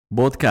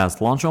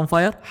بودكاست لونش اون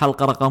فاير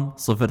حلقة رقم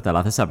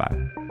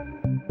 037.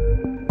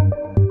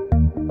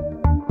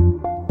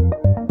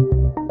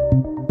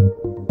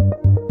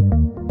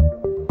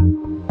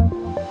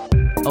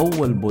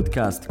 أول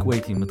بودكاست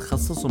كويتي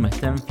متخصص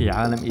ومهتم في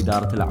عالم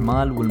إدارة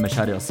الأعمال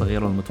والمشاريع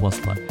الصغيرة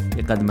والمتوسطة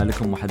يقدم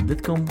لكم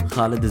محدثكم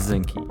خالد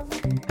الزنكي.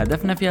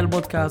 هدفنا في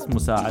البودكاست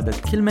مساعدة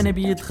كل من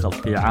يبي يدخل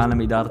في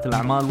عالم إدارة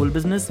الأعمال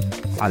والبزنس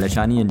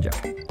علشان ينجح.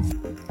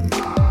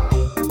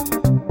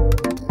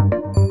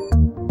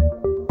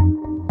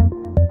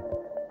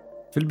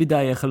 في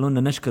البداية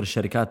خلونا نشكر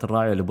الشركات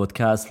الراعية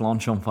لبودكاست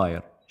لونش اون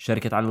فاير،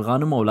 شركة علي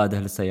الغانم وأولادها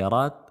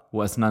للسيارات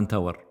وأسنان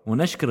تاور،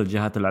 ونشكر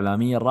الجهات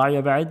الإعلامية الراعية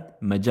بعد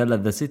مجلة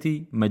ذا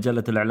سيتي،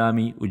 مجلة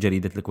الإعلامي،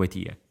 وجريدة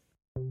الكويتية.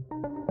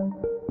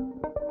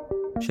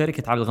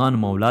 شركة علي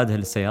الغانم وأولادها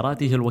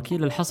للسيارات هي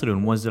الوكيل الحصري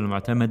والموزع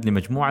المعتمد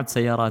لمجموعة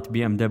سيارات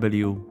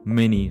BMW،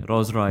 ميني،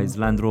 روز رايز،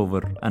 لاند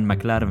روفر، أند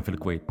ماكلارن في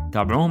الكويت.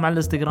 تابعوهم على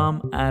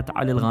الانستغرام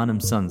علي الغانم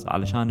سنز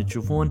علشان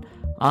تشوفون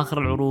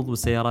آخر العروض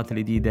والسيارات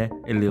الجديدة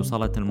اللي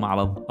وصلت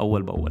المعرض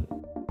أول بأول.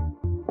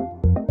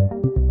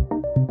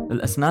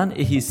 الأسنان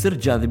هي سر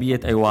جاذبية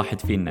أي واحد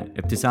فينا.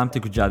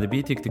 ابتسامتك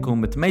وجاذبيتك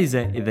تكون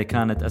متميزة إذا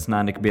كانت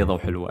أسنانك بيضة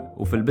وحلوة،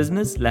 وفي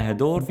البزنس لها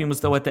دور في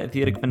مستوى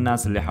تأثيرك في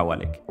الناس اللي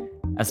حواليك.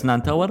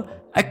 أسنان تاور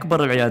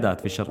أكبر العيادات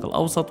في الشرق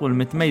الأوسط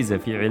والمتميزة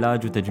في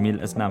علاج وتجميل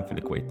الأسنان في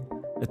الكويت.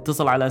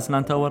 اتصل على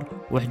أسنان تاور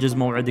واحجز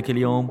موعدك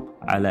اليوم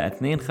على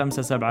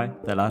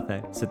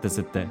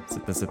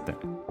 257-36666.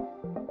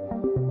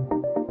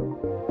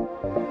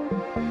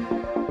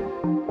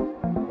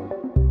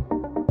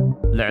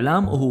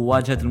 الإعلام هو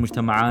واجهة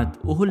المجتمعات،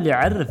 وهو اللي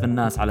يعرف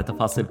الناس على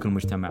تفاصيل كل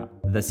مجتمع.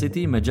 ذا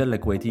سيتي مجلة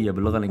كويتية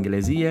باللغة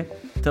الإنجليزية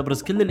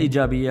تبرز كل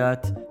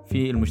الإيجابيات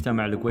في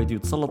المجتمع الكويتي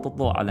وتسلط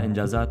الضوء على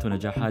إنجازات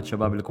ونجاحات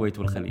شباب الكويت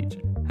والخليج.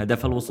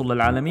 هدفها الوصول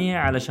للعالمية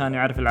علشان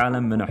يعرف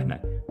العالم من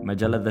إحنا.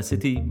 مجلة ذا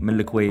سيتي من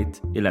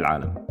الكويت إلى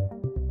العالم.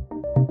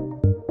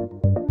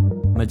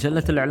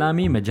 مجلة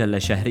الإعلامي مجلة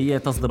شهرية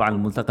تصدر عن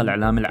الملتقى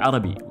الإعلامي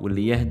العربي،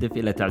 واللي يهدف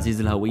إلى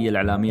تعزيز الهوية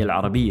الإعلامية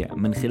العربية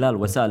من خلال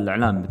وسائل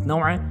الإعلام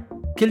متنوعة.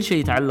 كل شيء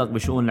يتعلق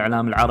بشؤون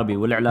الإعلام العربي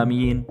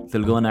والإعلاميين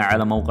تلقونه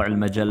على موقع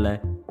المجلة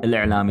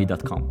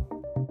الإعلامي.com.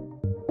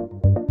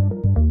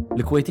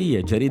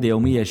 الكويتية جريدة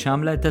يومية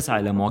شاملة تسعى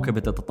إلى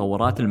مواكبة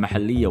التطورات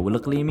المحلية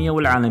والإقليمية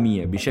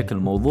والعالمية بشكل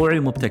موضوعي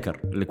ومبتكر.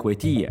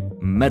 الكويتية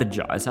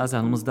مرجع أساسها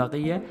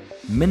المصداقية،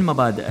 من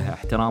مبادئها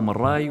احترام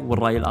الرأي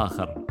والرأي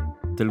الآخر.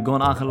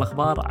 تلقون آخر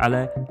الأخبار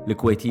على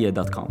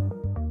الكويتية.com.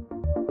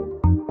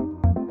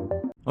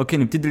 اوكي،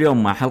 نبتدي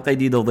اليوم مع حلقة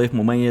جديدة وضيف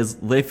مميز.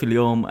 ضيف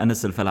اليوم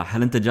أنس الفلاح.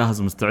 هل أنت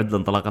جاهز ومستعد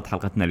لانطلاقة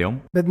حلقتنا اليوم؟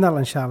 بإذن الله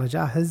إن شاء الله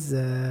جاهز.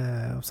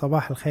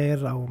 وصباح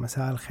الخير أو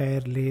مساء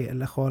الخير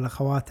للأخوة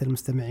والأخوات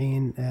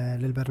المستمعين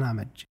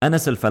للبرنامج.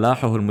 أنس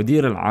الفلاح هو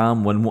المدير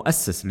العام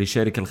والمؤسس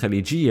لشركة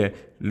الخليجية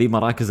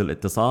لمراكز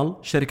الاتصال،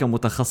 شركة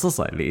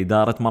متخصصة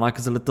لإدارة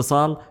مراكز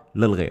الاتصال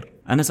للغير.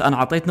 أنس، أنا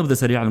عطيت نبذة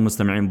سريعة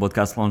للمستمعين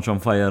بودكاست لونش اون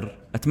فاير،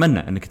 أتمنى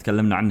أنك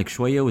تكلمنا عنك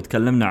شوية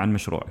وتكلمنا عن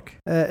مشروعك.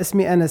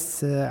 اسمي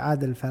أنس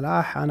عادل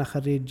الفلاح، أنا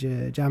خريج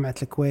جامعة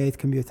الكويت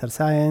كمبيوتر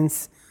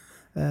ساينس.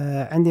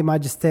 عندي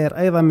ماجستير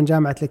أيضا من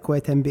جامعة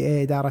الكويت MBA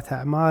إدارة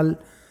أعمال.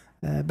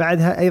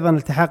 بعدها أيضا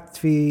التحقت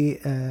في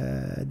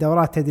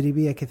دورات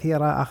تدريبية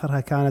كثيرة، آخرها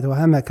كانت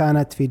وأهمها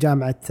كانت في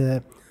جامعة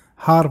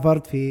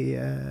هارفارد في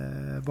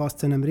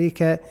بوسطن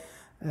أمريكا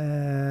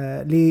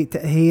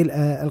لتأهيل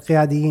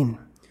القياديين.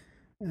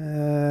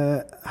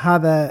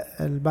 هذا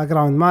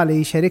الباكجراوند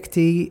مالي.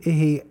 شركتي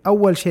هي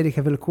أول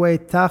شركة في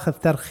الكويت تأخذ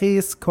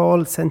ترخيص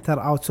كول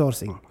سنتر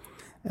أوتسورسينج.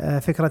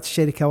 فكرة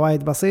الشركة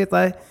وايد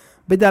بسيطة،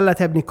 بدل لا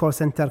تبني كول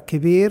سنتر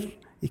كبير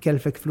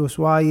يكلفك فلوس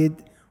وايد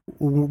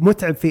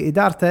ومتعب في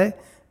إدارته،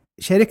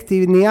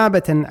 شركتي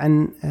نيابة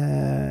عن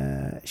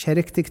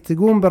شركتك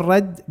تقوم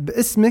بالرد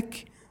باسمك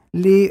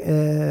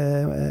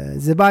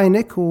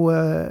لزباينك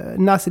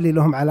والناس اللي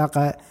لهم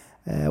علاقة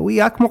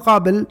وياك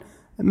مقابل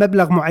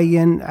مبلغ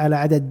معين على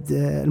عدد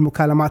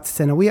المكالمات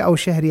السنوية أو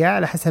الشهرية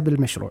على حسب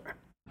المشروع.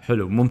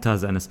 حلو،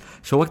 ممتاز أنس.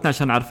 شوقتنا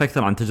عشان نعرف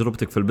أكثر عن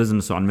تجربتك في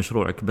البزنس وعن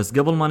مشروعك، بس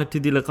قبل ما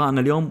نبتدي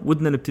لقائنا اليوم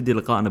ودنا نبتدي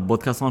لقائنا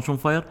ببودكاست لونش اون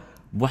فاير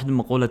بواحدة من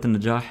مقولة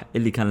النجاح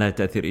اللي كان لها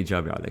تأثير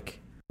إيجابي عليك.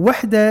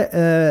 واحدة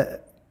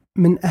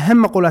من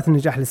أهم مقولات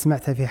النجاح اللي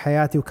سمعتها في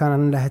حياتي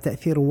وكان لها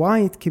تأثير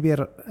وايد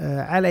كبير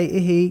علي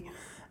هي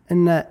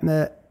إن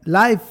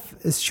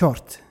life is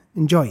short,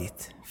 enjoy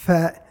it.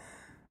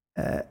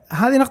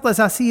 هذه نقطة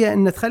أساسية،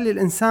 إن تخلي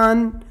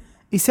الإنسان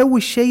يسوي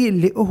الشيء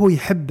اللي هو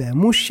يحبه،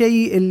 مو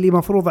الشيء اللي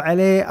مفروض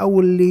عليه أو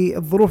اللي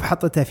الظروف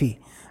حطتها فيه.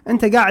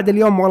 أنت قاعد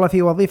اليوم والله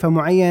في وظيفة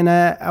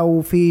معينة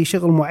أو في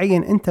شغل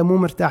معين أنت مو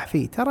مرتاح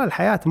فيه، ترى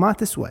الحياة ما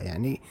تسوى.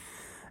 يعني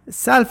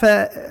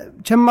السالفة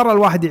كم مرة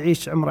الواحد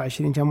يعيش عمره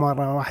 20، كم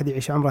مرة الواحد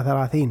يعيش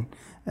عمره 30،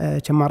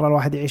 كم مرة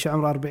الواحد يعيش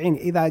عمره 40.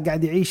 إذا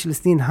قاعد يعيش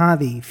السنين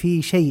هذه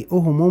في شيء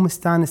وهو مو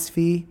مستانس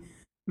فيه،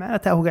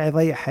 معناته هو قاعد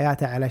يضيع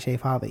حياته على شيء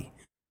فاضي.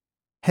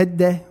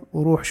 هده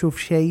وروح شوف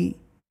شيء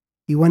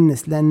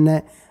يونس،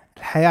 لأن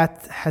الحياة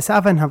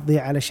حسافة أنها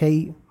تضيع على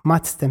شيء ما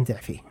تستمتع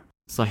فيه.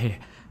 صحيح.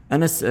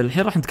 أنس،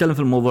 الحين راح نتكلم في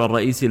الموضوع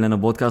الرئيسي، لأن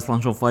بودكاست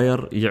لانش أون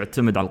فاير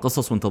يعتمد على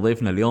القصص، وانت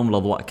ضيفنا اليوم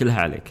الأضواء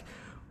كلها عليك.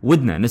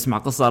 ودنا نسمع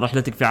قصة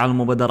رحلتك في عالم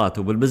المبادرات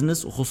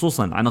وبالبزنس،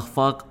 وخصوصا عن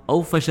إخفاق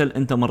أو فشل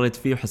أنت مريت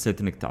فيه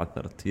وحسيت أنك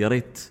تعثرت. يا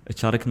ريت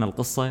تشاركنا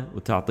القصة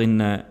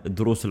وتعطينا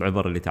دروس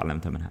العبر اللي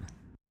تعلمتها منها.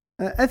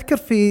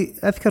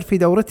 أذكر في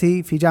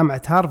دورتي في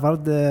جامعة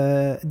هارفارد،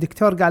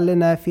 الدكتور قال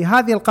لنا في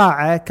هذه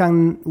القاعة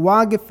كان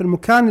واقف في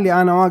المكان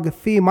اللي أنا واقف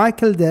فيه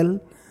مايكل ديل،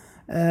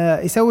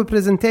 يسوي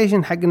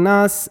بريزنتيشن حق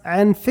الناس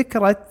عن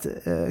فكرة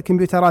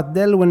كمبيوترات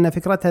ديل، وأن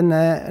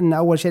فكرتها أن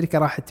أول شركة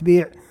راح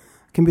تبيع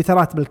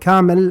كمبيوترات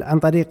بالكامل عن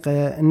طريق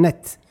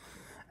النت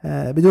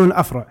بدون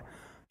أفرع.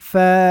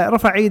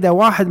 فرفع ايده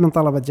واحد من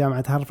طلبة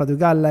جامعة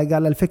هارفارد وقال له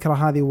الفكرة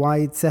هذه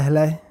وايد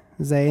سهلة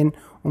زين،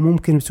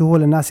 وممكن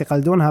بسهولة الناس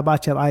يقلدونها،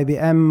 باكر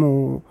IBM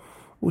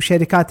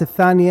وشركات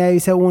الثانية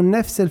يسوون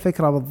نفس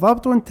الفكرة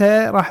بالضبط،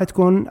 وانت راح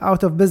تكون out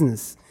of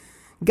business.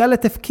 قال له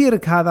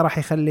تفكيرك هذا راح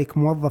يخليك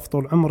موظف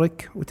طول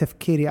عمرك،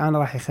 وتفكيري أنا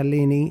راح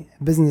يخليني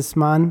بزنس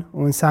مان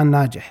وإنسان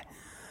ناجح.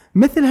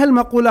 مثل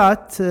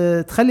هالمقولات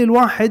تخلي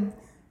الواحد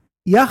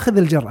ياخذ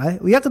الجرأة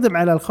ويقدم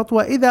على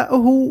الخطوة إذا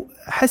هو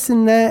حس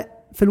إنه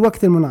في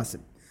الوقت المناسب.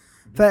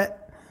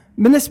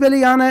 فبالنسبة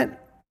لي أنا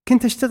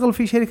كنت أشتغل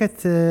في شركة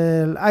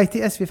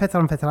ITS في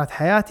فترة من فترات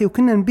حياتي،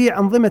 وكنا نبيع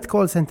أنظمة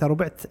كول سنتر،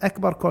 وبعت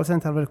أكبر كول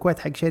سنتر في الكويت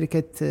حق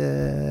شركة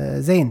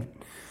زين.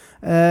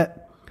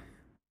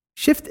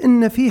 شفت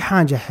إن في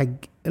حاجة حق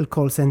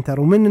الكول سنتر،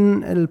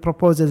 ومن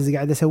البروبوزلز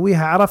قاعد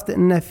أسويها عرفت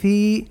إن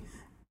في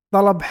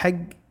طلب حق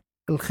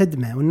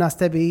الخدمة والناس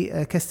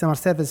تبي كاستمر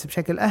سيرفيس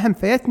بشكل أهم.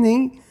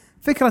 فيتني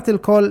فكرة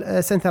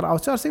الكول سنتر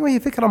أوتسورسينج، وهي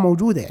فكرة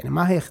موجودة، يعني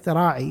ما هي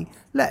اختراعي،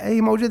 لا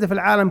هي موجودة في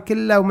العالم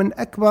كله، ومن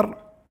أكبر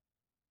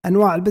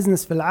أنواع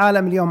البزنس في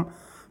العالم اليوم.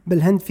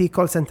 بالهند في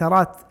كول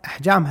سنترات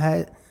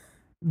أحجامها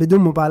بدون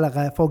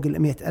مبالغة فوق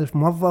 100,000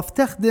 موظف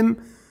تخدم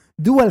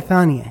دول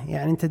ثانية،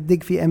 يعني أنت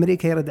تدق في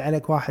أمريكا يرد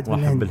عليك واحد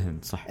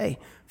بالهند صح. أي،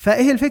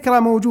 فهي الفكرة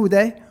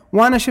موجودة،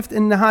 وأنا شفت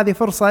إن هذه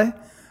فرصة.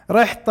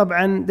 رحت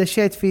طبعا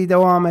دشيت في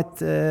دوامة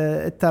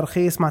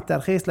الترخيص، مع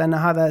الترخيص لأن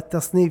هذا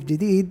تصنيف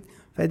جديد،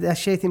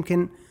 فدشيت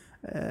يمكن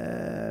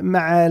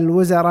مع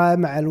الوزراء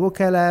مع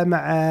الوكلاء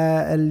مع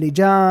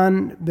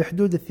اللجان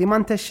بحدود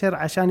 8 أشهر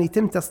عشان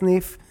يتم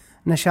تصنيف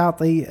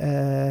نشاطي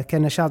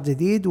كنشاط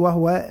جديد،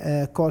 وهو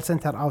كول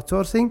سنتر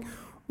أوتسورسينج،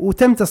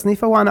 وتم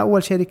تصنيفه وأنا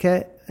أول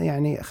شركة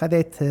يعني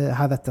خذيت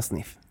هذا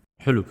التصنيف.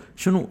 حلو.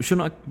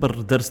 شنو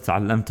أكبر درس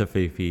تعلمته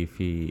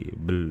في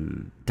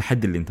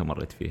بالتحدي اللي أنت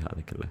مريت فيه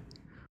هذا كله؟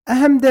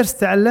 أهم درس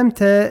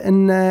تعلمته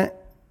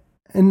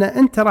إن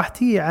أنت راح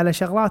تيجي على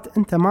شغلات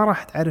أنت ما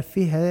راح تعرف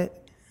فيها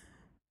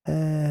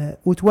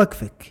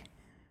وتوقفك.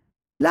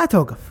 لا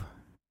توقف،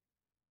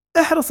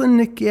 احرص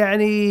انك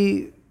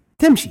يعني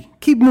تمشي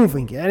keep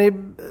moving.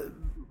 يعني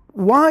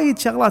وايد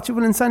شغلات، شوف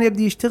الانسان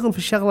يبدي يشتغل في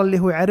الشغله اللي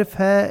هو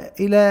يعرفها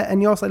الى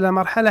ان يوصل الى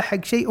مرحله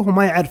حق شيء هو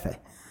ما يعرفه.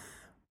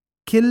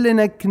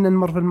 كلنا كنا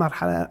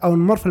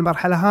نمر في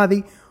المرحله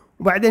هذه،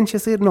 وبعدين شو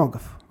يصير؟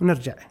 نوقف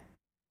ونرجع.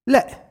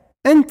 لا،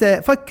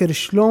 انت فكر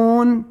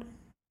شلون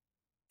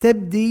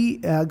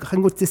تبدي خلينا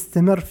نقول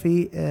تستمر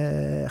في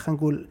خلينا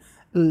نقول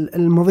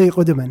المضي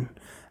قدما،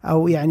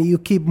 أو يعني you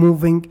keep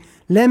moving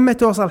لما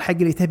توصل حق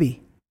اللي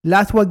تبيه.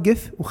 لا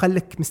توقف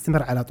وخليك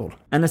مستمر على طول.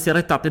 أنا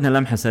سيرت تعطينا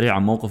لمحة سريعة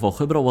موقف أو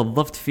خبرة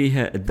وظفت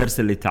فيها الدرس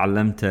اللي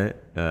تعلمته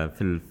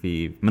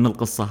في من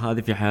القصة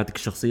هذه في حياتك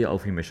الشخصية أو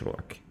في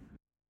مشروعك.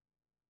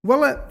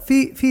 والله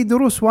في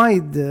دروس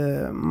وايد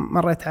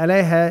مريت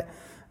عليها.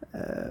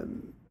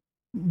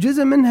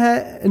 جزء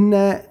منها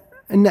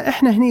إن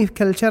إحنا هني في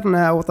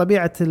كلتشرنا أو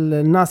طبيعة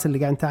الناس اللي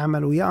قاعد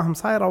نتعامل وياهم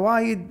صايرة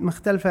وايد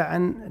مختلفة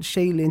عن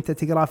الشيء اللي أنت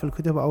تقرأه في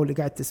الكتب أو اللي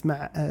قاعد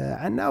تسمع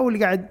عنه أو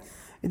اللي قاعد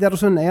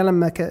يدرسونا يا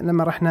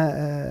لما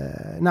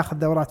رحنا ناخذ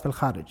دورات في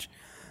الخارج.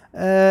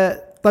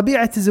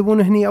 طبيعة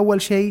الزبون هني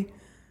أول شيء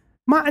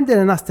ما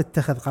عندنا ناس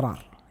تتخذ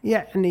قرار،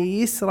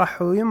 يعني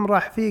يسرح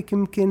ويمرح فيك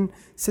يمكن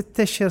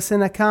 6 أشهر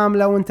سنة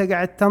كاملة وأنت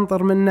قاعد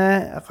تنطر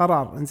منه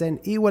قرار. إنزين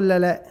إيه ولا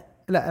لا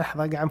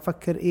لحظة قاعد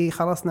نفكر إيه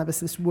خلصنا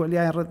بس الأسبوع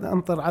اللي نرد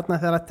أنطر عطنا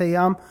 3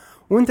 أيام،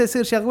 وأنت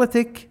يصير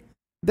شغلتك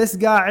بس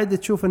قاعد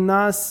تشوف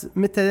الناس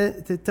متى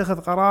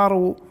تتخذ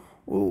قرار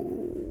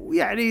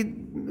ويعني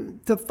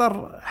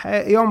تضطر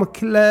يومك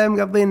كله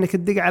مقضي إنك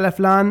تدق على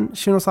فلان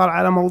شنو صار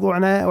على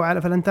موضوعنا أو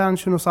على فلانتان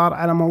شنو صار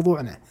على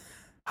موضوعنا.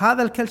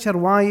 هذا الكلتشر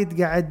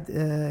وايد قاعد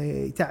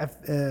يتعب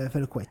في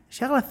الكويت.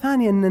 الشغلة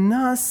الثانية إن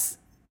الناس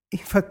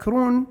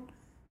يفكرون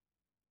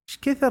إيش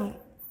كثر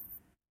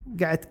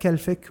قاعد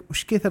تكلفك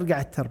وش كثر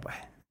قاعد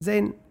تربح.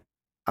 زين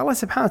الله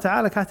سبحانه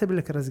وتعالى كاتب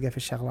لك رزقه في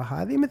الشغلة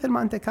هذه مثل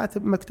ما أنت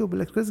كاتب مكتوب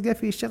لك رزقه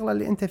في الشغلة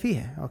اللي أنت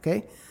فيها.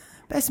 أوكي،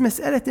 بس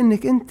مسألة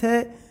إنك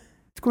أنت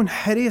تكون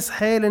حريص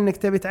حيل إنك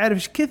تبي تعرف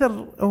إيش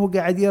كثر هو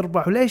قاعد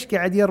يربح وليش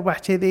قاعد يربح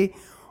كذي.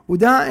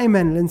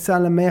 ودائما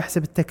الإنسان لما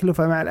يحسب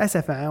التكلفة، مع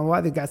الأسف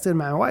وهذا قاعد يصير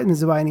مع وايد من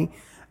زبايني،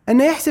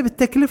 أنه يحسب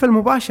التكلفة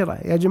المباشرة.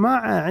 يا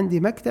جماعة عندي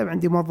مكتب،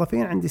 عندي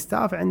موظفين، عندي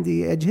ستاف،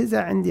 عندي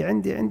أجهزة،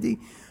 عندي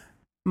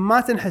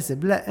ما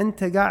تنحسب. لا،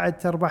 أنت قاعد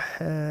تربح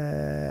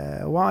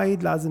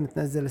وايد لازم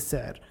تنزل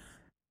السعر.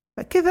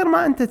 فكثر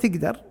ما أنت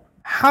تقدر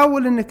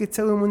حاول انك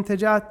تسوي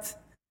منتجات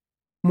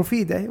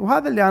مفيدة،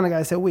 وهذا اللي انا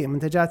قاعد اسويه.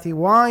 منتجاتي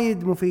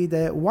وايد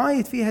مفيدة،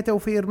 وايد فيها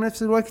توفير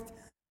بنفس الوقت.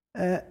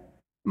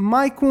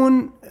 ما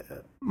يكون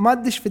ما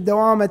تدش في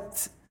الدوامة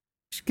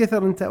ايش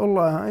كثر انت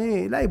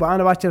والله لا يبقى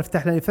انا باكر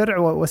افتح لي فرع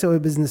واسوي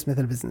بزنس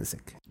مثل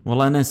بزنسك.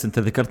 والله ناس انت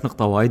ذكرت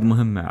نقطة وايد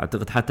مهمة.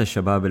 اعتقد حتى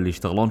الشباب اللي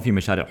يشتغلون في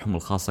مشاريعهم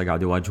الخاصة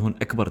قاعد يواجهون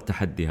اكبر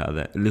تحدي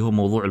هذا، اللي هو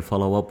موضوع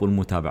الفولو اب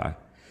والمتابعة.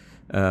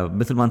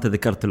 مثل ما انت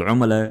ذكرت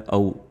العملاء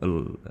او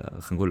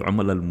خلينا نقول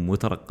العملاء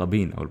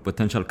المترقبين او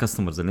البوتنشال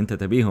كاستمرز اللي انت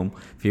تبيهم،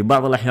 في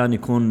بعض الاحيان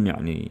يكون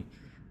يعني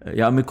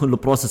يا اما يكون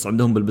البروسيس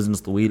عندهم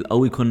بالبزنس طويل،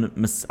 او يكون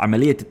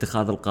عملية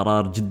اتخاذ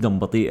القرار جدا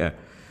بطيئة.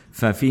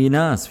 ففي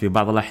ناس في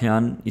بعض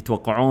الأحيان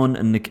يتوقعون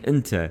أنك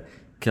أنت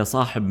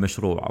كصاحب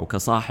مشروع أو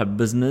كصاحب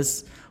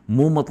بزنس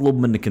مو مطلوب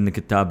منك أنك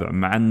تتابع،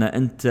 مع أن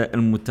أنت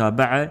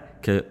المتابعة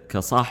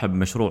كصاحب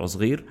مشروع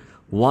صغير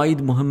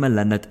وايد مهمة،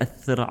 لأنها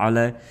تأثر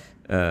على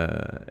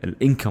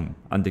الانكم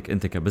عندك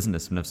أنت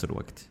كبزنس بنفس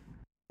الوقت.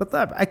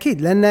 بالطبع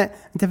أكيد، لأن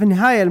أنت في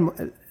النهاية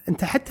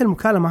أنت حتى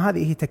المكالمة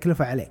هذه هي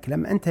تكلفة عليك.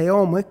 لما أنت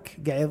يومك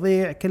قاعد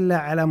يضيع كله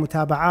على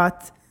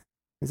متابعات،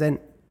 زين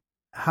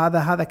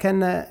هذا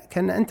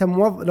كان انت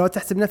موظف. لو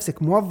تحسب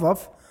نفسك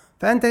موظف،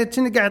 فانت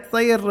كأنك قاعد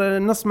تطير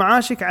نص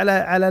معاشك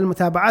على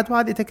المتابعات،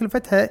 وهذه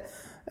تكلفتها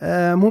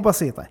مو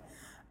بسيطه.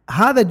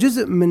 هذا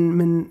جزء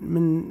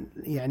من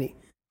يعني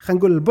خلينا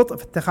نقول البطء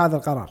في اتخاذ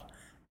القرار.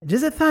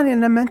 الجزء الثاني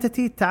لما انت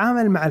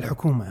تتعامل مع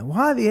الحكومه،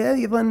 وهذه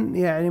ايضا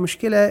يعني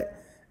مشكله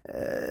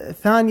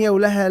ثانيه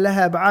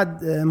ولها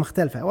ابعاد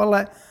مختلفه.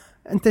 والله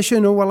انت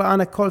شنو؟ والله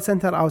انا كول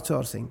سنتر اوت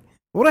سورسينج،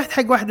 ورحت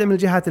حق واحده من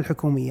الجهات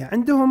الحكوميه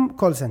عندهم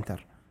كول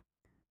سنتر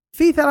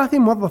في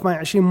 30 موظف ما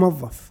 20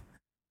 موظف.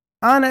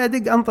 انا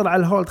ادق انطر على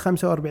الهولد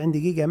 45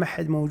 دقيقه ما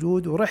حد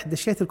موجود، ورحت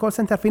دشيت الكول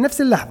سنتر في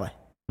نفس اللحظه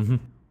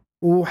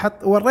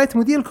وريت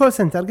مدير الكول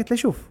سنتر، قلت له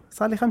شوف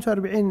صار لي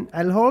 45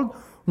 على الهولد،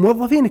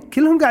 موظفين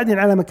كلهم قاعدين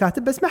على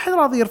مكاتب بس ما حد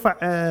راضي يرفع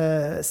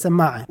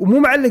السماعه ومو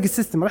معلق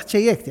السيستم. رحت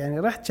شيكت، يعني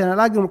رحت عشان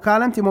الاقي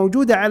مكالمتي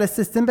موجوده على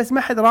السيستم بس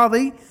ما حد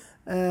راضي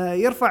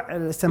يرفع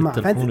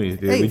السماعه.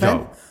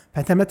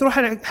 فانت لما تروح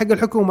حق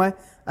الحكومه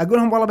اقول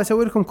لهم والله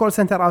بسوي لكم كول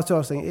سنتر اوت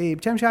سورسينج،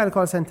 بكم شهر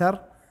الكول سنتر؟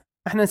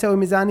 احنا نسوي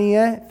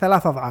ميزانيه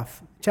 3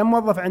 أضعاف. كم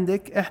موظف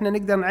عندك؟ احنا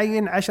نقدر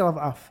نعين 10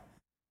 أضعاف.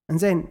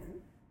 انزين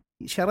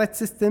شريت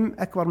سيستم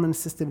اكبر من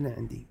السيستم اللي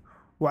عندي،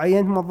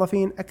 وعينت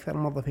موظفين اكثر من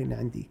الموظفين اللي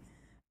عندي.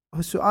 هو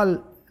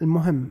السؤال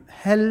المهم،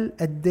 هل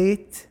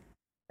اديت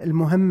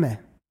المهمه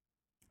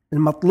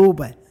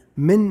المطلوبه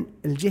من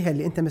الجهه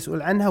اللي انت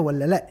مسؤول عنها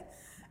ولا لا؟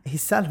 هي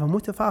السالفه مو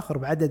تفاخر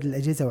بعدد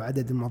الاجهزه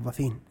وعدد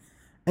الموظفين.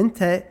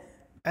 انت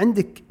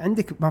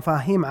عندك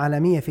مفاهيم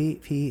عالميه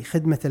في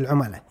خدمه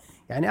العملاء.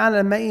 يعني انا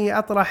لما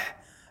اطرح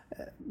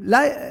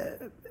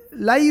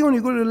لا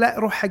يقولوا لا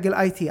روح حق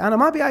الاي تي، انا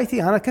ما ابي اي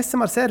تي، انا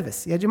كاستمر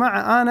سيرفيس يا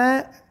جماعه.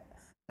 انا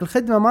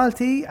الخدمه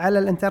مالتي على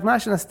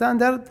الانترناشونال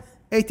ستاندرد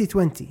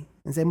 80/20.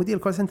 زي مدير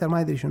الكول سنتر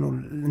ما يدري شنو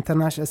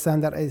الانترناشونال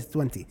ستاندرد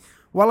 80/20.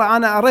 والله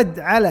انا ارد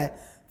على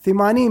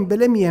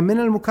 80% من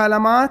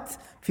المكالمات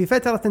في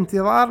فتره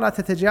انتظار لا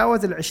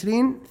تتجاوز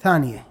 20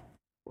 ثانيه.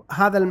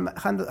 هذا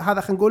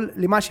خلينا نقول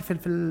اللي ماشي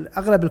في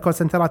اغلب الكول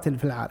سنترات اللي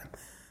في العالم.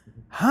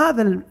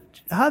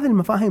 هذه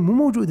المفاهيم مو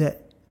موجوده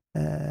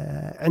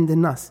عند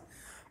الناس،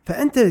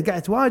 فانت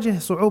قاعد تواجه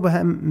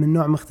صعوبه من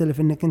نوع مختلف،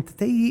 انك انت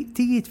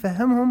تيجي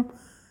تفهمهم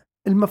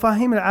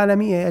المفاهيم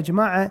العالميه. يا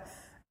جماعه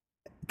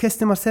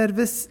كاستمر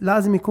سيرفيس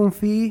لازم يكون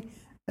فيه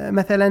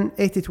مثلا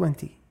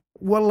 80/20.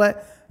 والله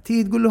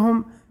تيجي تقول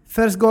لهم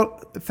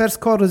first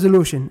call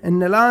resolution،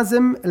 إن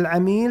لازم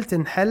العميل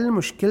تنحل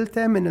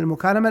مشكلته من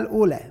المكالمة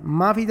الأولى.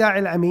 ما في داعي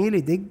العميل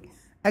يدق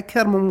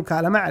أكثر من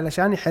مكالمة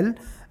علشان يحل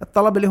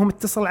الطلب اللي هو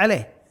متصل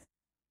عليه.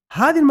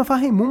 هذه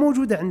المفاهيم مو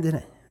موجودة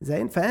عندنا.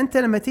 زين، فأنت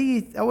لما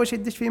تيجي أول شيء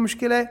تدش في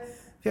مشكلة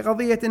في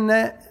قضية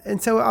إن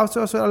نسوي أوت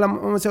سورس ولا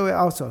ما نسوي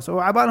أوت سورس،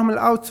 وعبالهم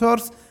الأوت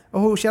سورس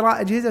هو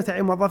شراء أجهزة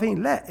وتعيين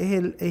موظفين. لا،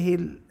 هي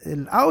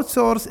الأوت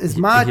سورس is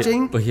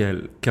matching. هي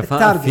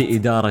الكفاءة في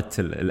إدارة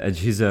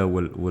الأجهزة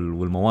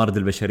والموارد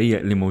البشرية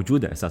اللي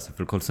موجودة أساسا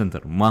في الكول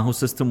سنتر، ما هو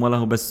سيستم ولا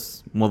هو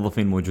بس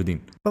موظفين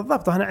موجودين.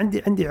 بالضبط. أنا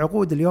عندي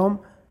عقود اليوم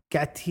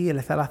قعدت هي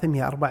ل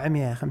 300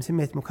 400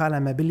 500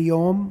 مكالمة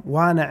باليوم،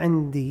 وأنا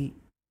عندي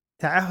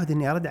تعهد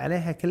إني أرد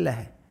عليها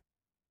كلها.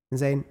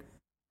 زين،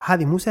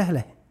 هذه مو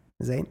سهلة.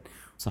 زين،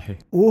 صحيح.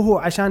 وهو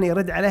عشان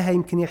يرد عليها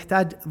يمكن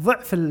يحتاج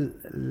ضعف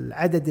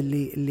العدد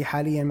اللي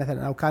حاليا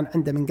مثلا او كان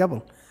عنده من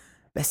قبل.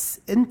 بس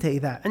انت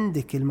اذا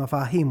عندك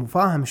المفاهيم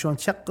وفاهم شلون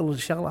تشغل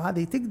الشغله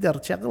هذه، تقدر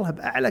تشغلها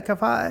باعلى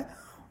كفاءه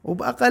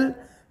وباقل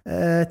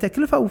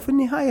تكلفه، وفي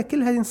النهايه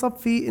كلها ينصب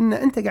في ان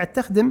انت قاعد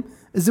تخدم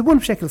الزبون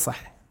بشكل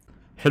صح.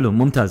 حلو،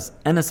 ممتاز.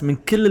 أنس، من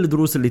كل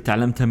الدروس اللي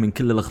تعلمتها من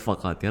كل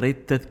الإخفاقات، يا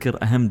ريت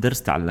تذكر أهم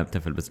درس تعلمته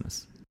في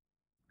البزنس.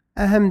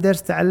 أهم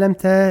درس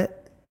تعلمته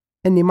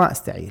إني ما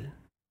أستعيل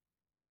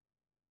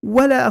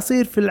ولا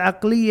أصير في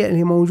العقلية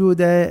اللي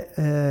موجودة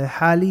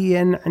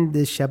حاليا عند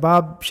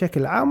الشباب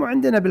بشكل عام،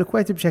 وعندنا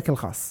بالكويت بشكل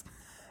خاص.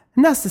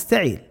 الناس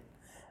تستعيل.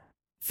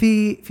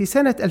 في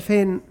سنة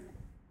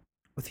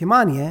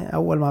 2008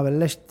 أول ما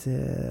بلشت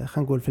خلينا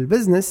نقول في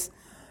البزنس،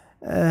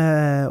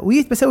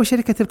 ويت بسوي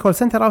شركة الكول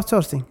سنتر اوت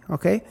سورسينج.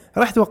 اوكي،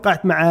 رحت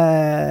وقعت مع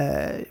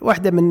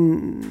واحدة من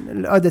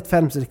الاوديت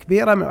فيرمز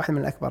الكبيرة، من واحدة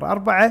من الأكبر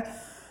 4،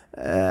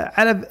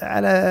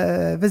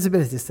 على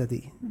فيزيبيليتي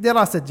ستدي،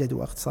 دراسة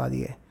جدوى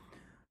اقتصادية.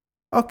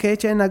 اوكي،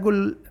 كأن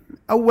اقول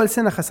اول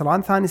سنة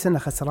خسران، ثاني سنة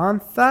خسران،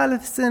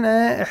 ثالث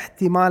سنة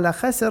احتمال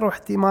اخسر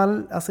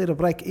واحتمال اصير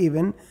بريك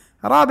ايفن،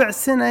 رابع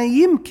سنة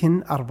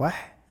يمكن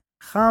اربح،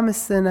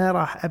 خامس سنة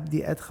راح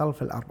ابدي ادخل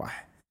في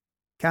الارباح.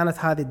 كانت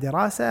هذه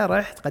الدراسة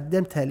رحت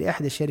قدمتها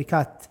لأحد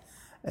الشركات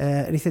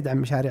اللي تدعم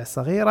المشاريع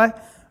الصغيرة،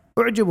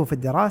 أعجبوا في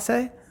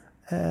الدراسة.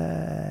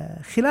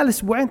 خلال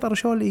أسبوعين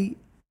طرشوا لي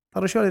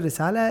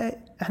رسالة،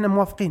 إحنا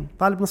موافقين،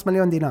 طالب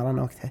 $500,000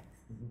 أنا وقتها.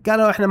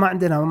 قالوا إحنا ما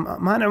عندنا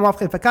مانع،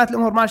 موافقين. فكانت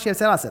الأمور ماشية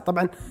بسلاسة.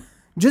 طبعا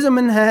جزء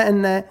منها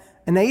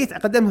إن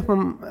قدمت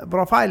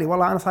بروفايلي،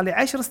 والله أنا صار لي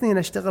 10 سنين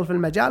أشتغل في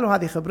المجال،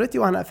 وهذه خبرتي،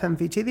 وأنا أفهم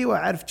في كذي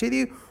وأعرف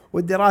كذي،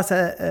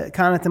 والدراسة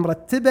كانت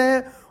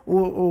مرتبة،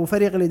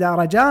 وفريق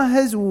الإدارة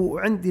جاهز،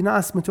 وعندي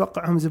ناس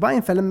متوقعهم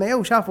زباين. فلما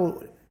يو شافوا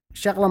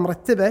الشغلة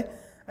مرتبة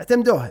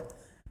اعتمدوها.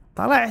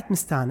 طلعت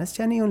مستانس.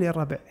 كان يجون لي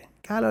الربع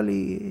قالوا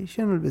لي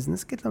شنو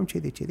البزنس؟ قلت لهم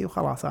كذي،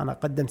 وخلاص أنا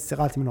قدمت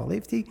استقالتي من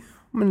وظيفتي،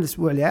 ومن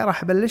الأسبوع الجاي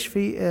راح أبلش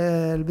في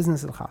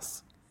البزنس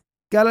الخاص.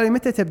 قالوا لي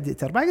متى تبدأ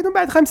تربح؟ قلت لهم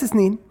بعد 5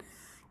 سنين.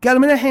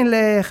 قالوا من الحين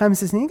ل5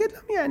 سنين. قلت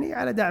لهم يعني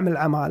على دعم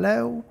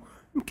العمالة،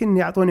 ويمكن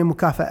يعطوني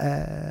مكافأة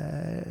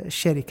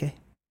الشركة.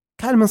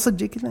 قال من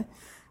صدق؟ قلت له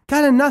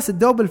كان الناس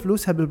تدوبل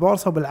فلوسها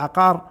بالبورصة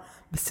وبالعقار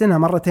بالسنة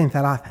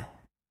 2-3،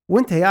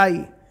 وانت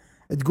جاي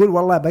تقول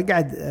والله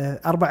بقعد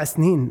 4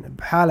 سنين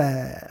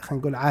بحالة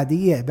خلينا نقول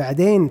عادية،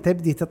 بعدين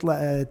تبدي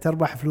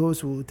تربح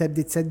فلوس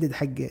وتبدي تسدد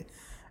حق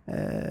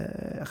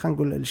خلينا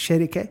نقول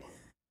الشركة.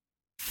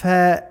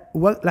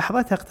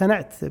 فلحظتها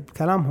اقتنعت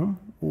بكلامهم،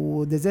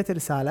 ودزيت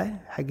رسالة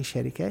حق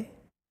الشركة،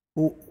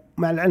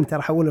 ومع العلم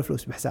ترى حولوا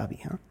فلوس بحسابي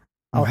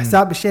أو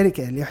حساب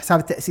الشركة اللي هو حساب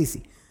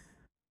التأسيسي.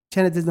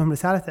 كانت دز لهم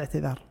رسالة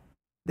اعتذار،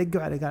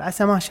 دقوا علي قال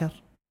عسى ما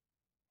شر،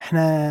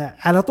 احنا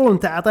على طول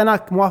انت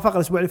اعطيناك موافقه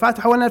الاسبوع اللي فات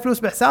وحولنا الفلوس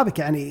بحسابك،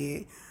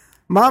 يعني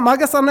ما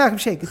قصرناك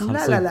بشيء. قلت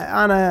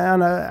لا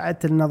انا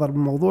عدت النظر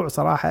بالموضوع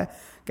صراحه،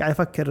 قاعد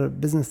افكر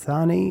بزنس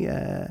ثاني.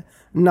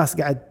 الناس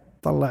قاعد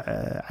تطلع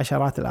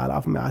عشرات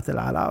الالاف ومئات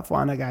الالاف،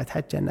 وانا قاعد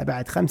احكي انه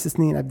بعد 5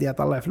 سنين ابدي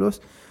اطلع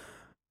فلوس.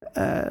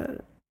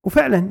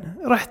 وفعلا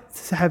رحت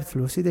سحبت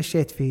فلوسي،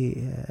 دشيت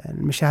في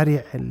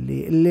المشاريع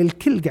اللي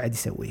الكل قاعد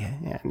يسويها،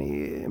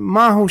 يعني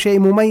ما هو شيء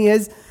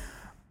مميز.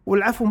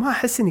 والعفو ما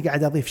أحس إني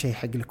قاعد أضيف شيء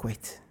حق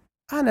الكويت.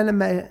 أنا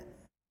لما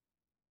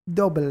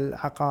دوب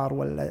العقار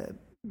ولا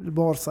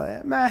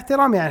البورصة، مع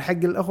احترامي يعني حق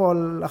الأخوة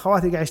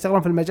والأخوات اللي قاعد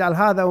يشتغلون في المجال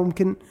هذا،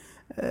 وممكن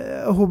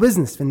هو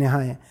بزنس في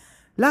النهاية،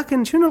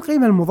 لكن شنو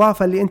القيمة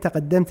المضافة اللي أنت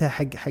قدمتها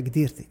حق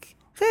ديرتك؟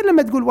 غير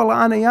لما تقول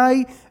والله أنا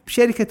جاي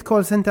بشركة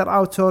كول سنتر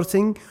أوت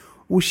سورسينج،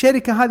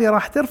 والشركة هذه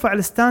راح ترفع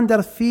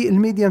الستاندرد في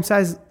الميديوم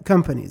سايز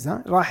كومبانيز،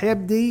 راح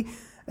يبدي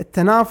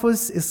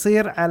التنافس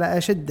يصير على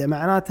أشده.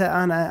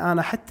 معناته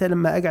أنا حتى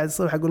لما أقعد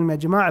الصبح أقول لهم يا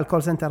جماعة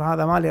الكول سنتر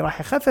هذا مالي راح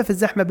يخفف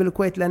الزحمة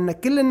بالكويت، لأن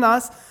كل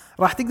الناس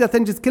راح تقدر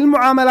تنجز كل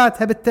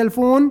معاملاتها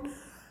بالتلفون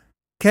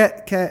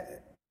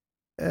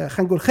خلينا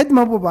نقول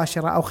خدمة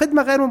مباشرة أو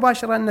خدمة غير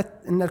مباشرة.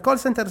 إن الكول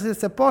سنتر يصير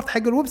سبورت حق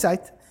الويب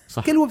سايت.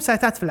 صح. كل ويب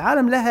سايتات في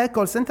العالم لها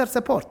كول سنتر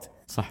سبورت.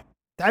 صح.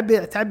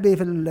 تعبي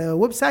في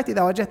الويب سايت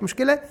إذا واجهت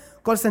مشكلة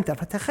كول سنتر.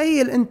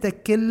 فتخيل أنت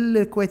كل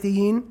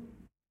الكويتيين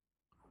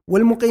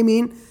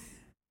والمقيمين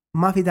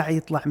ما في داعي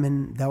يطلع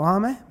من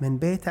دوامه من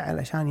بيته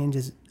علشان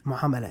ينجز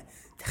معاملة.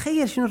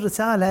 تخيل شنو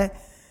الرسالة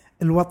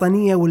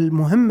الوطنية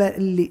والمهمة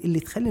اللي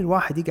تخلي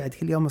الواحد يقعد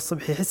كل يوم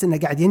الصبح يحس انه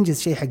قاعد ينجز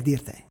شيء حق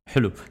ديرته.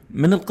 حلو.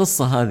 من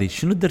القصة هذه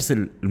شنو الدرس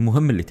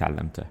المهم اللي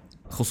تعلمته،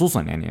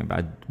 خصوصا يعني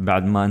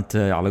بعد ما انت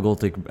على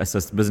قولتك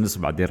أسست بزنس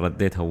وبعدين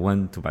رديت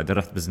هونت وبعدين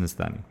رحت بزنس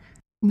ثاني؟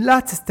 لا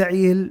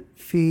تستعيل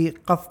في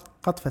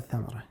قطف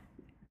الثمرة.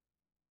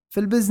 في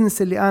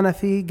البزنس اللي أنا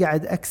فيه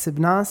قاعد أكسب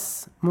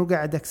ناس، مو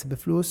قاعد أكسب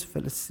فلوس في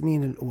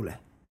السنين الأولى.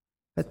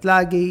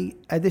 فتلاقي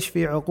أدش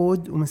في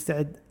عقود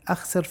ومستعد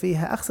أخسر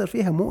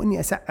فيها مو إني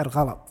أسعر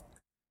غلط،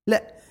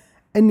 لا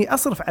إني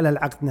أصرف على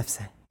العقد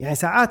نفسه. يعني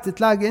ساعات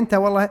تلاقي أنت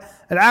والله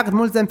العقد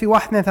ملزم في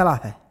 1 2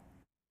 3،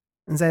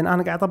 إنزين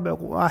أنا قاعد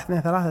أطبق 1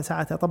 2 3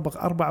 ساعات أطبق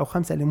 4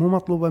 و5 اللي مو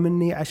مطلوبة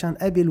مني عشان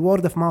أبي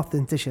الورد اوف ماوث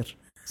تنتشر.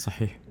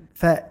 صحيح.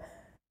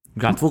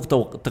 قاعد فوق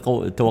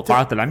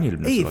توقعات العميل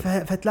بنفس الوقت.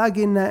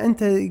 فتلاقي ان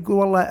انت يقول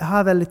والله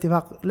هذا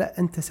الاتفاق، لا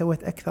انت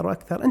سويت اكثر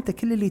واكثر. انت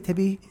كل اللي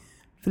تبيه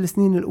في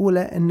السنين الاولى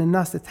ان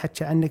الناس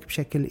تتحكي عنك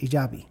بشكل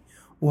ايجابي،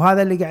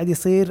 وهذا اللي قاعد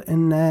يصير.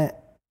 ان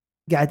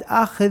قاعد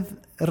اخذ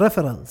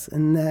ريفرنس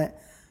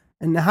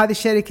ان هذه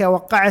الشركه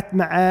وقعت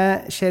مع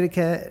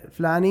شركه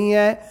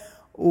فلانيه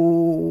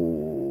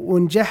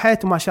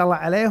ونجحت وما شاء الله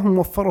عليهم،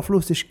 وفروا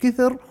فلوس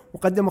كثر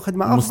وقدموا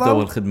خدمه افضل،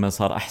 مستوى الخدمه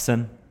صار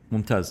احسن.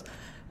 ممتاز.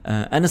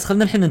 أنس،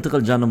 خلنا الحين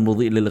ننتقل جانب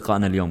مضيء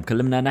للقائنا اليوم.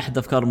 كلمنا عن أحد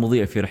أفكار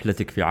مضيئة في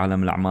رحلتك في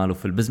عالم الأعمال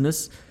وفي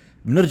البزنس.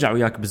 بنرجع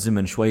وياك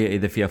بالزمن شوية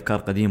إذا في أفكار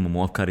قديمة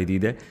ومو أفكار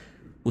جديدة،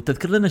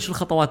 وتذكر لنا شو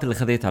الخطوات اللي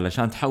خذيتها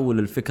علشان تحول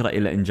الفكرة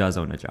إلى إنجاز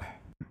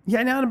ونجاح.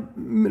 يعني أنا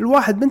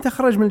الواحد بنته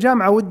خرج من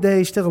الجامعة وده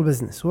يشتغل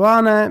بزنس،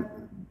 وأنا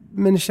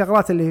من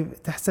الشغلات اللي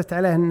تحسبت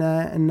عليها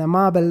إن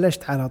ما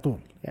بلشت على طول.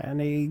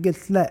 يعني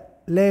قلت لا،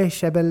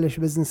 ليش أبلش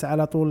بزنس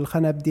على طول؟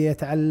 خلنا أبدي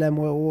أتعلم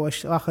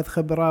وأخذ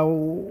خبرة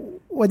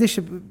وأدش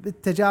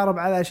بالتجارب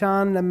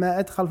علشان لما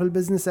أدخل في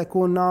البزنس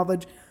أكون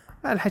ناضج.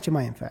 الحكي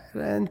ما ينفع.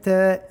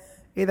 أنت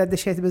إذا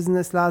دشيت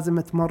بزنس لازم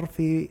تمر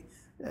في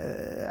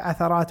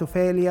عثرات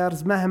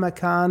وفيليرز مهما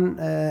كان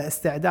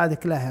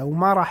استعدادك لها،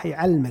 وما راح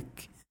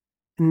يعلمك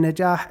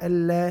النجاح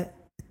إلا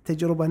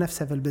التجربة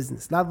نفسها في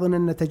البزنس. لا تظن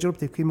أن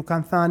تجربتك في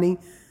مكان ثاني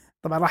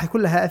طبعا راح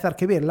يكون لها أثر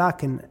كبير،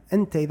 لكن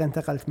أنت إذا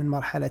انتقلت من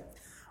مرحلة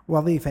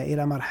وظيفة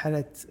إلى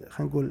مرحلة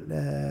خلينا نقول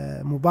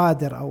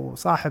مبادر أو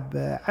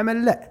صاحب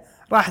عمل، لا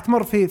راح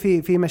تمر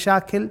في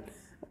مشاكل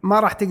ما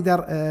راح تقدر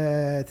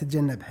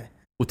تتجنبها،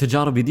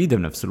 وتجارب جديدة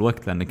بنفس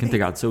الوقت، لأنك أنت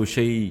قاعد تسوي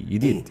شيء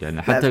جديد.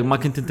 يعني حتى ما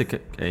كنت أنت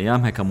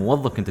أيامها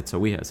كموظف كنت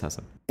تسويها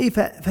أساسا.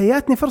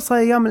 فياتني فرصة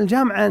أيام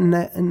الجامعة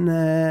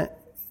إن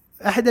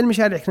أحد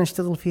المشاريع كنا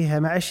نشتغل فيها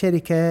مع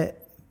الشركة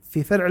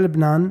في فرع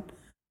لبنان،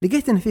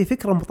 لقيت إن في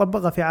فكرة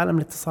مطبقة في عالم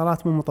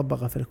الاتصالات مو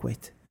مطبقة في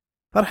الكويت.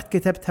 فرحت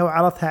كتبتها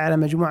وعرضتها على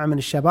مجموعة من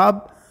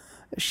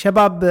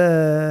الشباب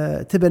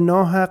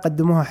تبنوها،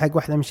 قدموها حق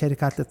واحدة من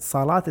شركات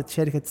الاتصالات.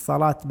 شركة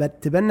اتصالات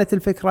تبنت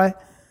الفكرة.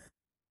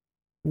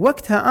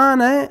 وقتها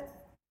أنا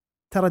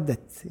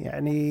ترددت،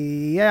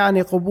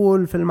 يعني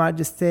قبول في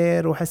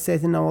الماجستير،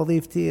 وحسيت إن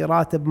وظيفتي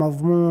راتب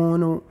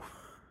مضمون،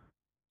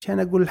 كان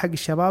أقول حق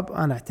الشباب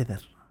أنا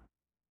أعتذر.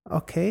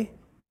 أوكي،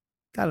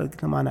 قالوا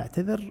قلت لهم أنا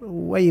أعتذر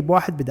ويب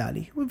واحد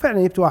بدالي،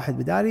 وفعلا جبت واحد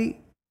بدالي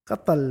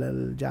غطى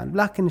الجانب.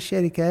 لكن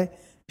الشركة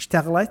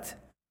اشتغلت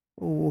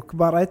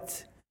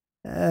وكبرت.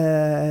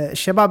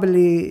 الشباب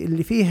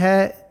اللي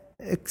فيها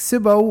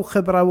اكسبوا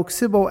خبرة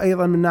واكسبوا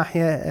أيضا من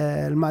ناحية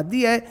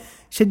المادية،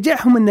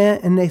 شجعهم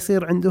إنه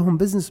يصير عندهم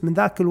بزنس من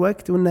ذاك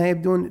الوقت، وإنه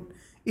يبدون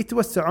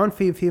يتوسعون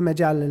في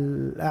مجال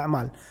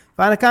الأعمال.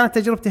 فأنا كانت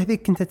تجربتي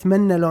هذيك كنت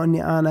أتمنى لو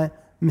أني أنا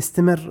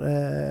مستمر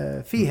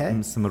فيها،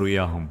 مستمر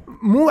وياهم،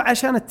 مو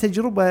عشان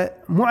التجربة،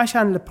 مو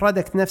عشان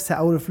البرودكت نفسه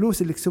أو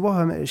الفلوس اللي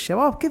كسبوها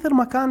الشباب، كثر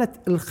ما كانت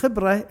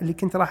الخبرة اللي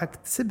كنت راح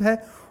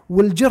أكتسبها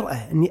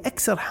والجرأة إني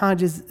أكسر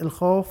حاجز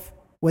الخوف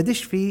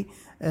ودش في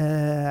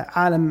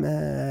عالم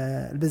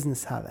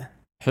البزنس هذا.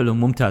 حلو،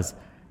 ممتاز.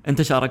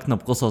 أنت شاركتنا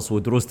بقصص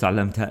ودروس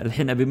تعلمتها.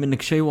 الحين أبي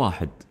منك شيء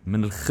واحد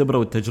من الخبرة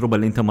والتجربة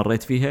اللي أنت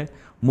مريت فيها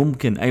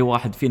ممكن أي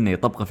واحد فينا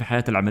يطبقه في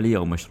حياته العملية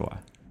أو مشروعه.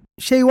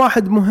 شيء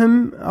واحد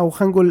مهم، أو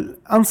خلينا نقول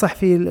أنصح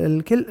فيه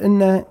الكل،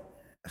 إنه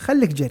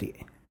خليك جريء.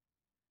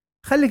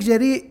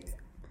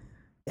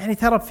 يعني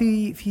ترى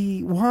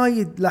في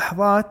وايد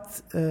لحظات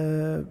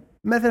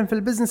مثلا في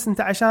البزنس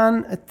أنت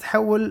عشان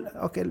تحول،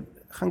 أوكي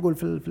خلينا نقول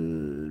في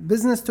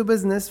البزنس تو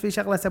بزنس في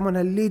شغلة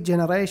يسمونها الليد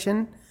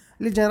جنريشن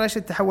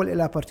تحول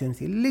إلى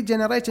opportunity. الليد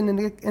جنريشن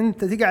إنك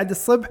أنت تقعد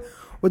الصبح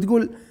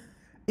وتقول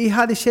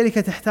إيه هذه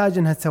الشركة تحتاج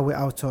إنها تسوي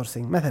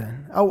أوتسورسينج مثلا،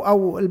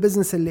 أو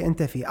البزنس اللي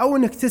أنت فيه، أو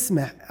إنك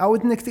تسمع، أو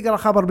إنك تقرأ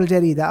خبر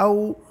بالجريدة،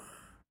 أو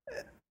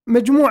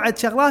مجموعة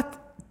شغلات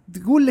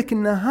تقول لك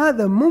إن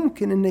هذا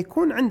ممكن إنه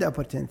يكون عنده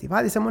opportunity.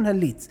 فهذه يسمونها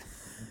الليدز.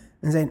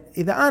 إنزين،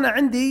 إذا أنا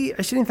عندي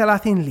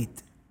 20-30 ليد،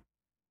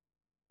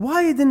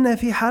 وايد إنه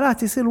في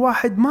حالات يصير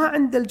واحد ما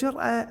عنده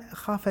الجرأة،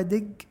 أخاف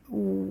أدق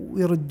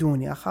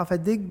ويردوني، أخاف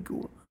أدق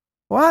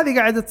وهذه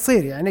قاعدة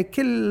تصير. يعني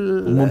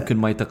كل ممكن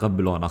ما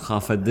يتقبلون،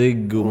 أخاف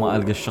أدق وما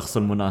ألقى الشخص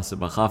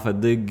المناسب، أخاف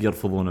أدق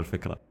يرفضون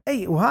الفكرة.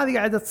 أي، وهذه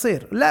قاعدة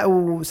تصير. لا،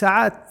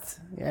 وساعات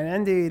يعني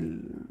عندي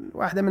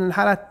واحدة من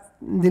الحالات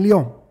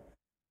اليوم،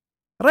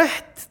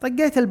 رحت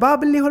طقيت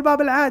الباب اللي هو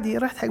الباب العادي،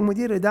 رحت حق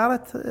مدير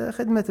إدارة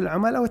خدمة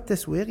العملاء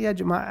والتسويق، يا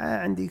جماعة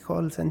عندي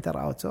كول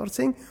سنتر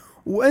أوتسورسينج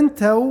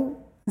وأنتوا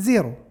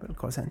زيرو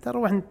بالكول سنتر،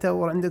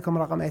 وأنتوا عندكم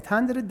رقم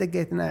 800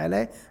 دقيتنا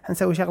عليه،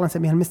 حنسوي شغلة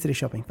نسميها الميستري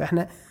شوبينج.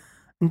 فإحنا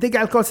ندق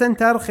على الكول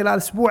سنتر خلال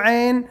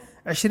أسبوعين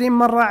 20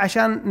 مرة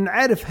عشان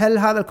نعرف هل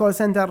هذا الكول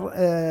سنتر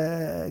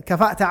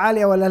كفاءته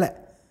عالية ولا لا.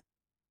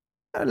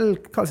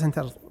 الكول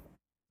سنتر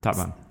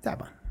تعبان.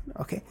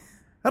 أوكي،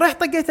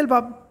 رحت طقيت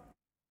الباب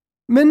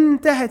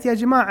من تحت، يا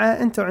جماعة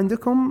أنتوا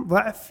عندكم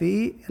ضعف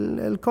في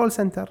الكول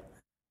سنتر.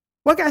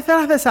 وقع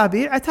 3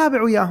 أسابيع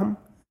أتابع وياهم،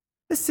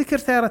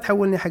 السكرتيرة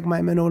تحولني حق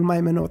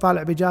مايمنو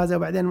طالع بجازة،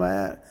 وبعدين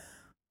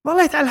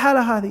ظليت على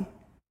الحالة هذه.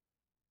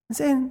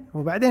 زين،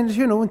 وبعدين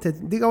شنو؟ أنت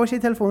دق أول شيء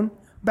تلفون،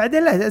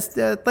 بعدين لا،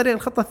 الطريقة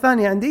الخطة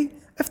الثانية عندي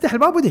افتح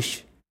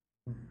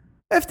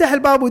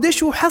الباب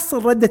ودش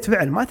وحصل ردة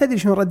فعل. ما تدري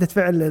شنو ردة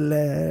فعل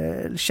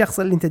الشخص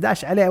اللي انت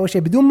داش عليه أول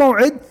شيء بدون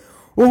موعد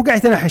وهو قاعد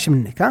يتنحش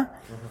منك. ها،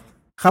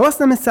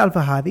 خلصنا من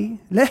السالفة هذه،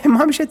 ليه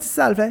ما مشيت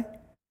السالفة؟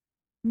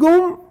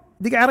 قوم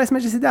دق على رئيس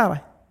مجلس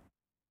إدارة.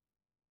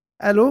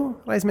 ألو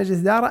رئيس مجلس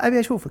إدارة، أبي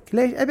أشوفك.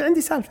 ليش؟ أبي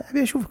عندي سالفة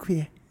أبي أشوفك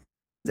فيها.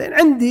 زين،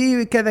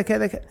 عندي كذا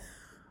كذا كذا.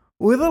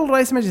 ويظل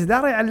رئيس مجلس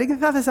إدارة يعلقني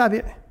 3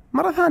 أسابيع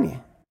مرة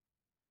ثانية.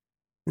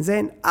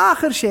 زين،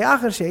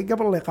 آخر شيء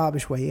قبل اللقاء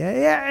بشوية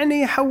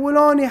يعني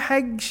حولوني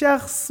حق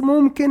شخص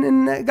ممكن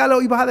إن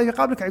قالوا يبغى هذا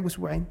يقابلك عقب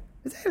أسبوعين.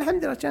 زين،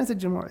 الحمد لله كان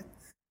سجل موعد.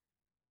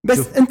 بس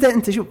شوف.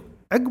 أنت شوف،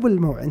 عقب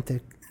الموعد أنت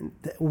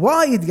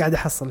وايد قاعد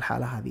أحصل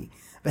الحالة هذه.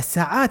 بس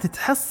ساعات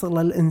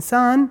تحصل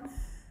الانسان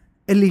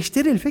اللي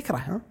يشتري الفكره.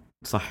 ها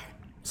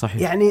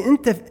صحيح. يعني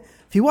انت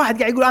في واحد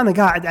قاعد يقول انا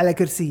قاعد على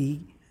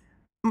كرسي،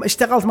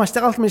 اشتغلت ما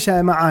اشتغلت مش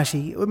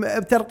معاشي،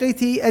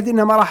 بترقيتي ادري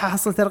ما راح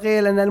احصل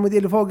ترقيه لان المدير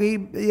اللي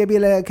فوقي يبي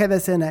له كذا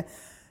سنه،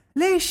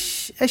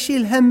 ليش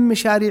اشيل هم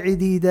مشاريع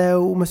جديده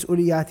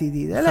ومسؤوليات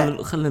جديده؟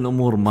 لا، خلي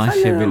الامور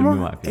ماشيه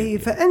بالموافق. اي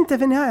فانت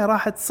في النهايه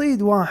راح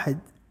تصيد واحد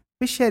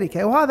في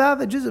الشركه،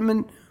 وهذا جزء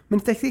من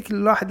التكتيك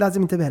اللي الواحد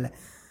لازم ينتبه له.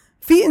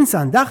 في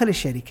انسان داخل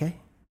الشركه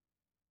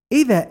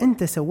اذا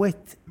انت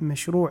سويت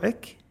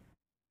مشروعك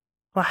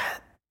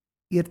راح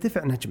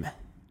يرتفع نجمه.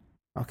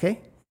 اوكي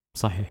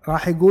صحيح.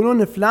 راح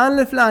يقولون فلان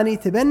الفلاني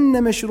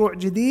تبنى مشروع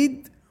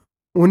جديد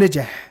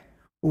ونجح،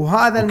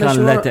 وهذا المشروع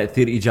كان له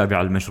تأثير إيجابي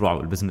على المشروع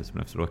والبزنس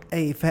بنفس الوقت.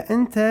 أي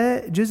فأنت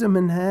جزء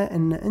منها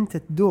أن أنت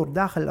تدور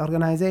داخل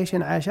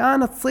الأورجنايزيشن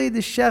عشان تصيد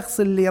الشخص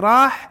اللي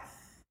راح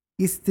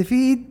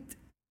يستفيد،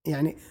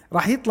 يعني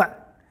راح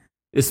يطلع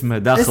اسمه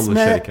داخل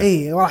الشركة.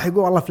 أي راح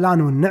يقول والله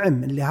فلان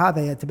والنعم اللي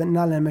هذا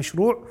يتبنى لنا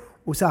مشروع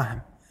وساهم.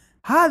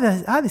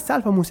 هذه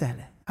السالفة مو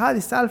سهلة، هذه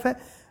السالفة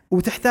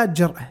وتحتاج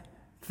جرأة.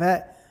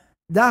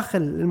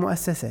 فداخل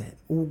المؤسسة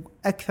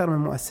وأكثر من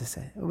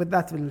مؤسسة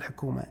وبالذات في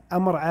الحكومة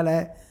أمر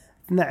على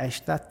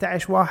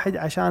 12-13 واحد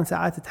عشان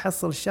ساعات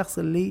تحصل الشخص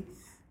اللي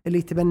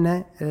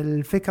يتبنى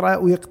الفكرة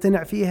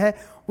ويقتنع فيها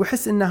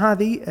ويحس ان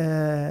هذه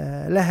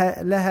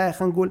لها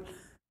خلينا نقول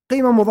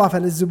قيمة مضافة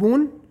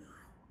للزبون،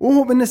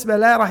 وهو بالنسبة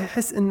له راح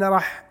يحس انه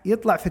راح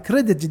يطلع في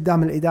كريدت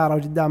قدام الإدارة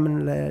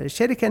وقدام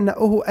الشركة انه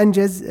هو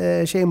انجز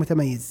شيء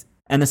متميز.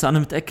 أنا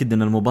متأكد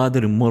ان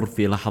المبادر يمر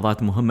في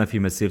لحظات مهمة في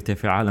مسيرته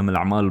في عالم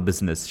الأعمال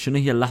والبزنس. شنو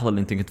هي اللحظة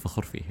اللي انت كنت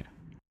فخور فيها؟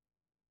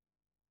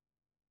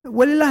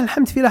 ولله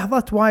الحمد في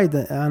لحظات وايد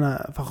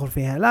أنا فخور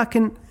فيها،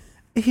 لكن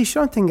هي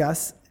شلون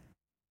تنقاس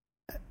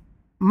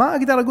ما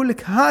أقدر أقول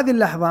لك هذه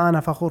اللحظة أنا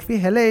فخور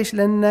فيها. ليش؟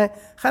 لأن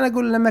خلنا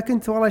أقول لما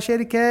كنت والله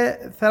شركة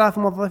 3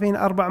 موظفين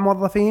 4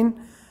 موظفين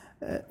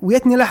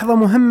ويتني لحظة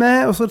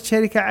مهمة وصرت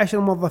شركة 10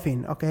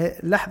 موظفين. أوكي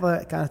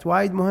لحظة كانت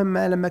وايد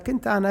مهمة لما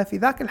كنت أنا في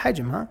ذاك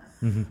الحجم.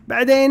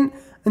 بعدين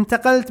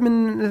انتقلت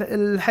من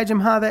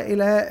الحجم هذا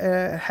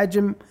إلى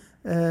حجم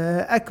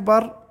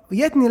أكبر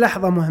ويتني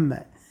لحظة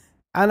مهمة.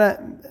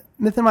 أنا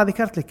مثل ما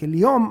ذكرت لك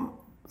اليوم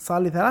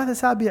صار لي 3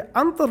 أسابيع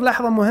أنطر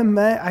لحظة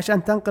مهمة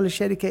عشان تنقل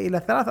الشركة إلى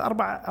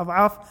 3-4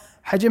 أضعاف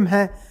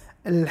حجمها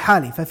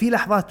الحالي. ففي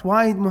لحظات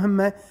وايد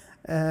مهمة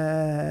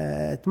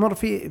تمر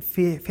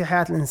في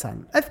حياة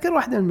الإنسان. أذكر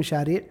واحدة من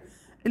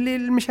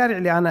المشاريع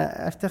اللي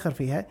أنا أفتخر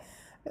فيها،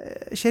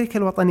 الشركة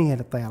الوطنية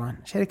للطيران.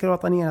 الشركة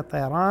الوطنية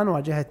للطيران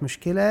واجهت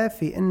مشكلة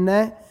في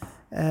أنه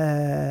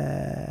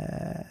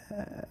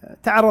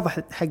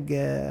تعرضت حق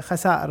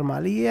خسائر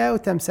مالية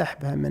وتم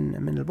سحبها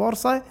من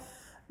البورصة،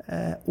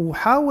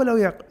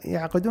 وحاولوا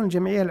يعقدون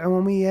الجمعية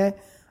العمومية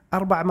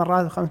 4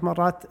 مرات و5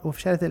 مرات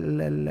وفشلت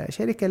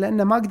الشركة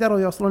لأن ما قدروا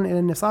يوصلون إلى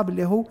النصاب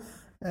اللي هو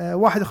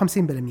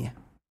 51%.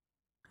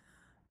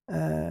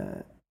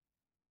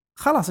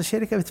 خلاص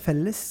الشركة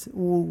بتفلس،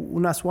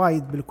 وناس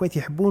وايد بالكويت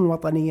يحبون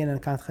الوطنية لأن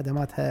كانت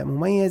خدماتها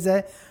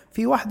مميزة.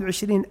 في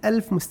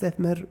 21,000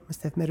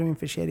 مستثمرين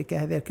في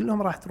الشركة، هذول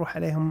كلهم راح تروح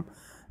عليهم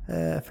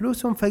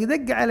فلوسهم.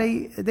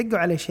 دقوا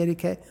علي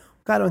الشركة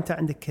وقالوا أنت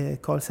عندك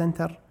كول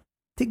سنتر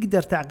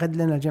تقدر تعقد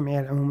لنا الجمعية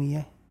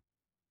العمومية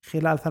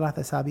خلال 3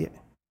 أسابيع.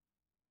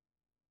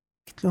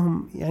 قلت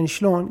لهم يعني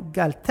شلون؟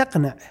 قال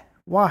تقنع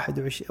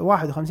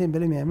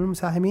 51% من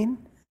المساهمين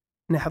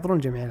أن يحضرون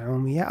الجمعية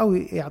العمومية أو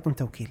يعطون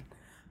توكيل.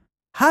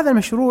 هذا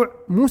المشروع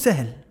مو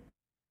سهل،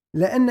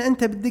 لأن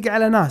أنت بتدق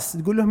على ناس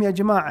تقول لهم يا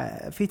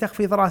جماعة في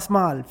تخفيض رأس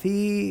مال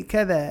في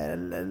كذا،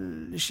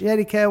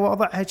 الشركة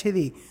وضعها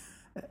كذي.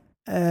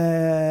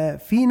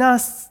 في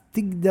ناس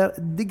تقدر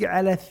تدق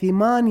على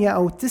 8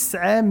 أو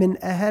 9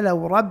 من أهله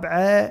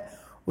وربعه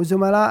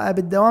وزملائه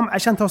بالدوام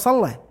عشان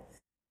توصل له.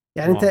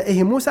 يعني أنت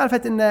هي مو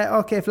سالفة إنه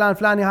أوكي فلان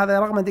فلاني هذا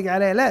رقم ندق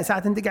عليه، لا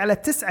ساعة ندق على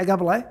 9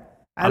 قبله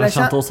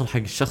علشان توصل حق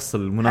الشخص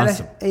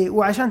المناسب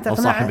وعشان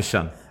تقنعه صاحب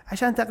الشان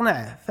عشان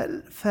تقنعه.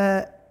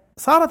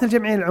 فصارت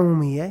الجمعية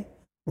العمومية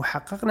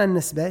وحققنا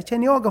النسبة.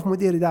 كان يوقف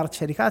مدير إدارة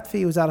الشركات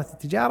في وزارة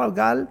التجارة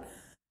وقال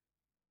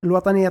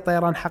الوطنية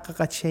طيران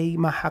حققت شيء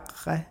ما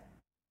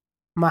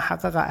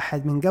حققه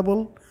أحد من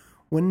قبل،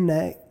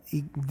 وإنه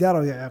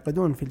يقدروا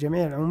يعقدون في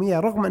الجمعية العمومية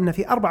رغم أن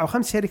في 4 أو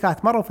 5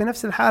 شركات مروا في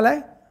نفس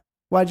الحالة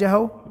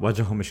واجهوا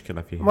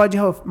مشكلة فيه،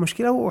 واجهوا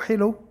مشكلة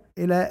وحيلوا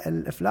إلى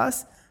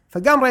الإفلاس.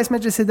 فقام رئيس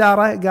مجلس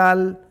إدارة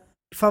قال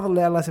بفضل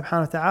الله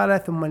سبحانه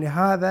وتعالى ثم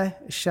لهذا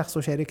الشخص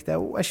وشركته،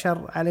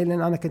 وأشهر عليه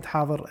لأن أنا كنت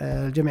حاضر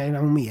الجمعية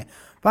العمومية.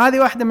 فهذه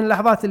واحدة من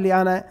اللحظات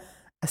اللي أنا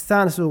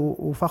أستانس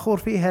وفخور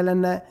فيها،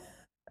 لأن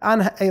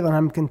أنا أيضا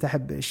هم كنت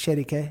أحب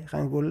الشركة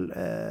خلينا نقول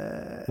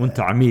وأنت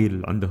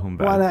عميل عندهم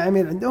بعد. وأنا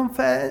عميل عندهم.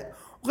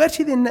 وغير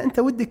كذي إن أنت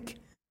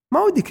ما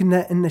ودك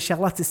إن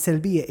الشغلات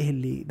السلبية إيه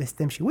اللي بس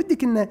تمشي،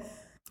 ودك إن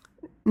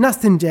ناس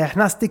تنجح،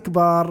 ناس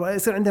تكبر،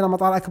 يصير عندنا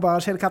مطار أكبر،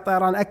 شركات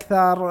طيران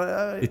أكثر،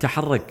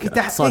 يتحرك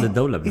اقتصاد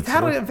الدولة.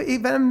 يتحرك.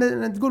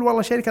 فلما تقول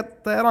والله شركة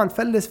طيران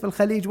تفلس في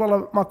الخليج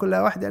والله ما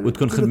كلها واحدة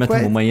وتكون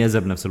خدمتها مميزة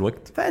بنفس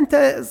الوقت،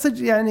 فأنت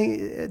صدق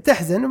يعني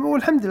تحزن.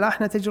 والحمد لله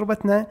احنا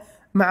تجربتنا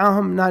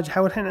معاهم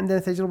ناجحة، والحين عندنا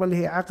تجربة اللي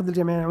هي عقد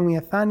الجمعية العمومية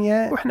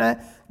الثانية، واحنا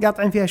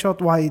قاطعين فيها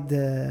شوط وايد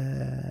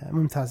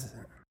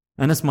ممتاز.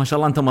 أنس ما شاء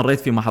الله أنت مريت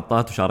في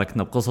محطات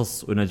وشاركتنا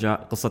بقصص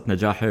قصة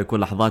نجاحك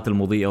واللحظات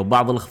المضيئة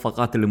وبعض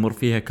الإخفاقات اللي مر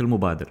فيها كل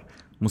مبادر.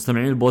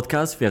 مستمعين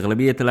البودكاست في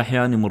أغلبية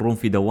الأحيان يمرون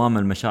في دوامة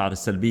المشاعر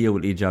السلبية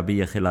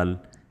والإيجابية خلال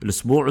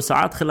الأسبوع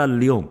وساعات خلال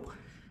اليوم.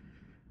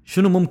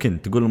 شنو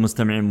ممكن تقول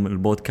للمستمعين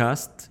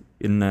البودكاست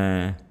إن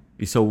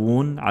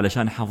يسوون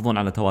علشان يحافظون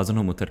على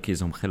توازنهم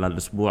وتركيزهم خلال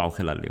الأسبوع أو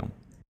خلال اليوم؟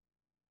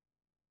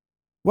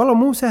 والله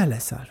مو سهلة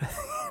السالفة.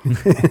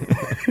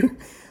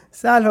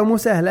 سالفة مو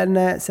سهلة،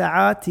 لأن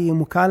ساعات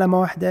مكالمة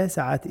واحدة،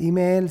 ساعات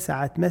إيميل،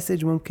 ساعات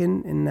مسج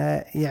ممكن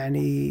إنه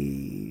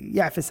يعني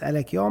يعفس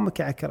عليك يومك،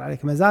 يعكر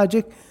عليك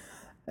مزاجك،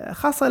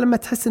 خاصة لما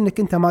تحس إنك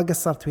أنت ما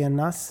قصرت ويا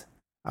الناس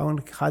أو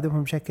إنك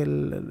خادمهم بشكل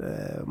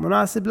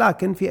مناسب،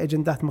 لكن في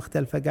أجندات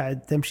مختلفة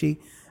قاعد تمشي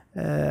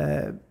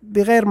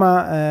بغير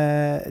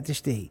ما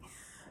تشتهي.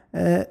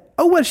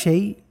 أول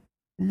شيء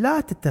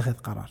لا تتخذ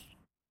قرار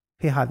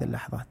في هذه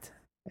اللحظات،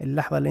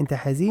 اللحظة اللي أنت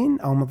حزين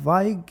أو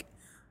متضايق،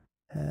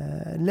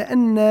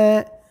 لأن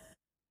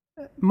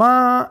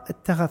ما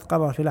اتخذ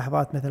قرار في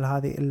لحظات مثل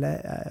هذه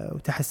إلا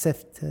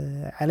وتحسفت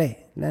عليه،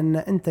 لأن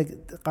أنت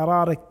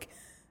قرارك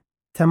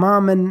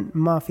تماما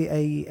ما في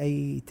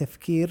أي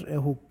تفكير،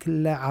 هو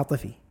كله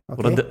عاطفي.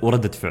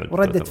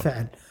 وردة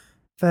فعل.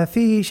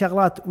 ففي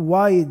شغلات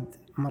وايد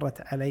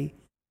مرت علي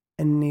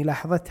أني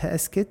لحظتها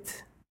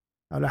أسكت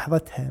أو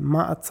لحظتها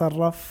ما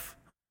أتصرف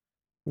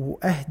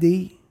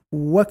وأهدي،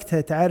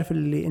 ووقتها تعرف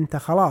اللي أنت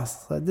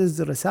خلاص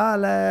دز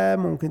رسالة،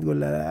 ممكن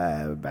تقول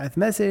له بعث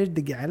مسج،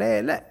 دق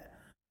عليه، لا.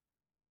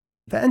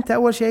 فأنت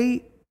أول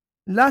شيء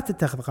لا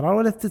تتخذ قرار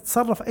ولا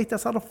تتصرف أي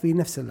تصرف في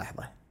نفس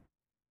اللحظة.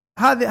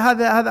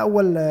 هذا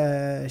أول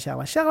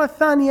شغلة. الشغلة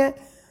الثانية،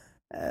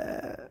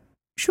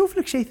 شوف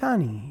لك شيء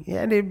ثاني.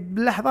 يعني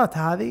باللحظات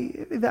هذه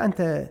إذا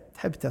أنت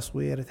تحب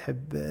تصوير،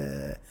 تحب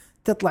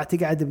تطلع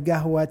تقعد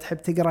بقهوة،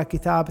 تحب تقرأ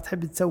كتاب،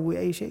 تحب تسوي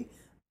أي شيء،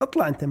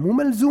 اطلع. أنت مو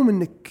ملزوم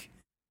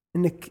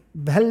إنك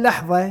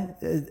بهاللحظة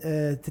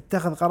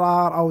تتخذ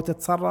قرار أو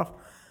تتصرف،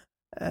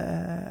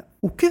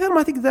 وكثر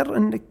ما تقدر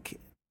إنك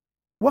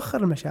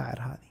وخر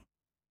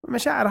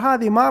المشاعر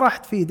هذه ما راح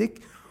تفيدك،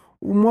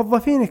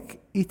 وموظفينك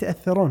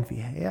يتأثرون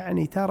فيها.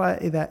 يعني ترى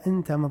إذا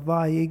أنت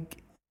متضايق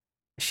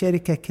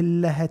الشركة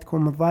كلها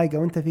تكون متضايقة،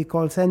 وأنت في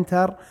كول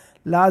سنتر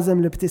لازم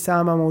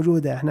الابتسامة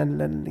موجودة. احنا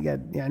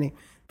يعني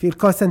في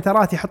الكول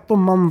سنترات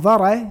يحطون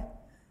منظرة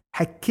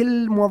حق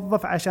كل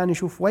موظف عشان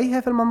يشوف وجهه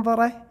في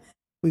المنظرة،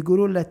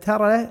 ويقولون له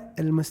ترى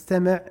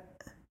المستمع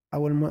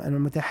أو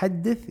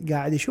المتحدث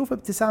قاعد يشوف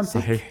ابتسامتك.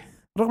 صحيح.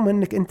 رغم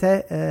أنك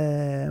أنت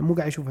مو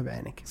قاعد يشوفه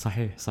بعينك.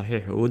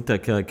 صحيح. وأنت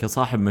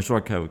كصاحب مشروع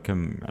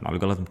كم يعني على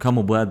قولتهم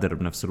كمبادر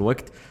بنفس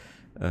الوقت،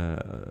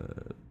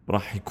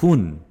 راح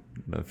يكون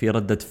في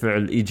ردة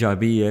فعل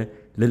إيجابية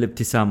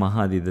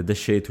للابتسامة هذه إذا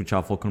دشيت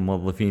وشافوك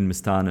الموظفين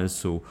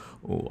مستانس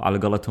وعلى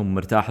قولتهم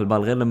مرتاح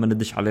البال، غير لما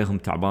ندش عليهم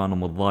تعبان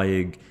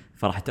ومتضايق،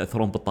 فراح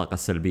يتأثرون بالطاقة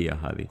السلبية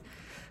هذه.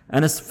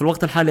 أنس، في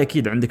الوقت الحالي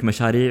أكيد عندك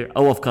مشاريع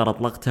أو أفكار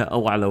أطلقتها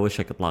أو على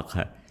وشك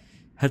إطلاقها،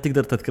 هل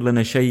تقدر تذكر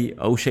لنا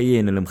شيء أو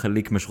شيئين اللي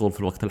مخليك مشغول في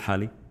الوقت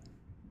الحالي؟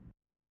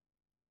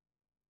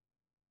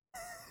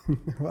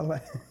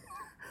 والله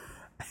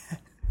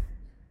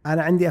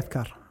أنا عندي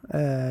أفكار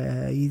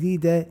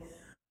جديدة،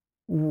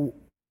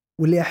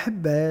 واللي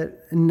أحبه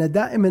إن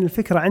دائما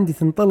الفكرة عندي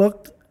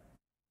تنطلق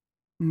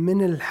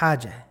من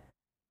الحاجة.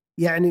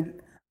 يعني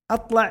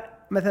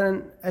أطلع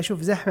مثلا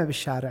أشوف زحمة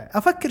بالشارع،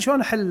 أفكر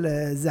شلون أحل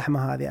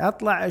الزحمة هذه.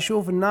 أطلع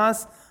أشوف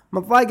الناس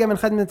متضايقة من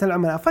خدمة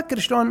العملاء، أفكر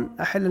شلون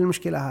أحل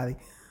المشكلة هذه.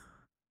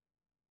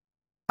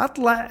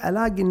 أطلع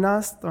ألاقي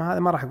الناس، طبعا هذا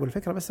ما راح أقول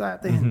فكرة بس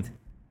أعطيه أنت،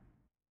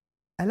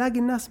 ألاقي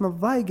الناس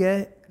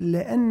متضايقة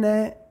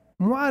لأن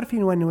مو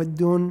عارفين وين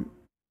يودون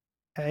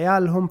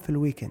عيالهم في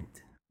الويكند.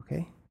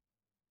 أوكي،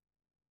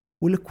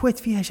 والكويت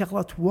فيها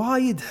شغلات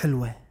وايد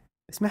حلوة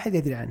بس ما حد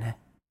يدري عنها.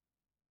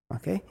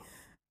 أوكي،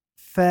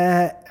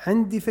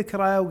 فعندي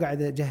فكرة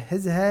وقاعد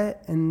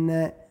أجهزها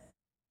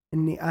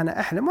إني أنا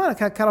أحلم، وأنا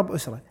كرب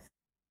أسرة،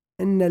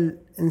 إن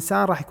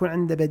الإنسان راح يكون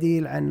عنده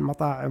بديل عن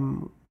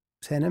مطاعم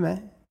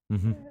سينما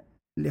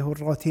اللي هو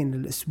الروتين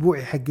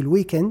الأسبوعي حق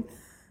الويكند.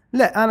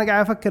 لا، أنا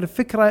قاعد أفكر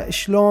فكرة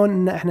شلون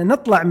إن إحنا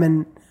نطلع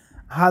من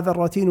هذا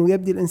الروتين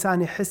ويبدي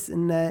الإنسان يحس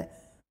إنه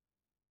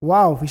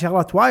واو في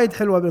شغلات وايد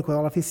حلوة بالكويت.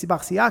 والله في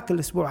سباق سياق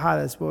الأسبوع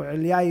هذا، الأسبوع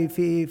اللي جاي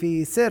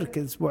في سيرك،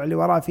 الأسبوع اللي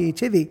وراه في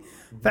كذي.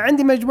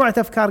 فعندي مجموعة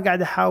أفكار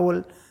قاعد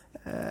أحاول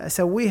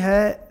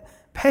أسويها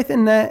بحيث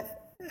إنه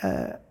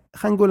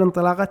خلينا نقول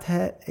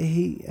انطلاقتها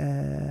هي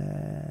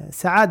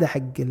سعادة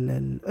حق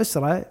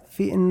الأسرة،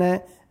 في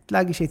إنه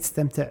تلاقي شيء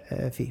تستمتع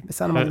فيه.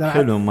 بس انا ما اقدر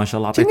حلو ما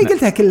شاء الله شنو اعطيتنا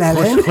قلتها كلها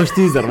الحين. خوش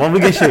تيزر ما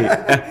بقى شيء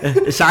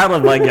شعره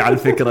باقي على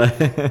الفكره.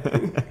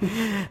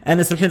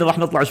 انس الحين راح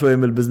نطلع شويه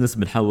من البزنس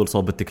بنحول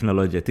صوب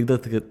التكنولوجيا. تقدر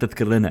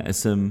تذكر لنا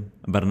اسم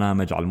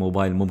برنامج على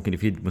الموبايل ممكن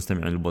يفيد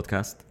مستمعين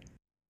البودكاست؟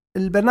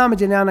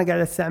 البرنامج اللي انا قاعد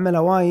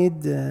استعمله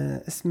وايد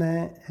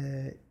اسمه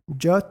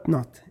جوت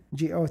نوت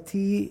GOT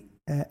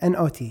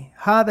NOT.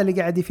 هذا اللي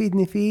قاعد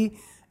يفيدني فيه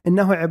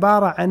انه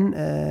عباره عن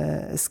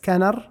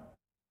سكانر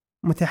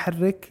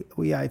متحرك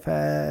وياي،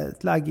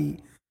 فتلاقي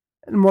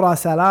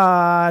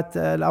المراسلات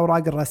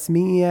الاوراق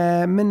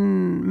الرسميه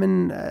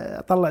من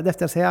اطلع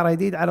دفتر سياره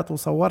جديد على طول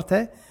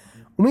صورته.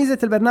 وميزه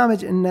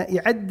البرنامج انه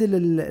يعدل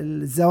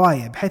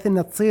الزوايا بحيث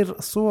انها تصير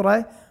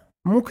الصوره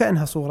مو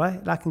كانها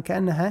صوره لكن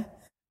كانها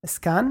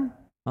سكان.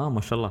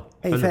 ما شاء الله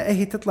اي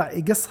فهي تطلع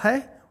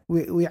يقصها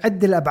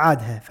ويعدل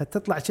ابعادها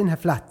فتطلع شنها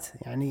فلات،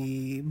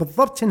 يعني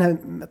بالضبط شنها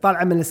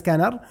طالعه من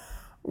السكانر.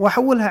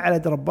 واحولها على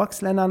دروب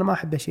بوكس لان انا ما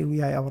احب اشيل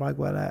وياي اوراق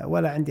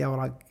ولا عندي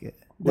اوراق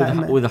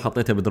دائما. واذا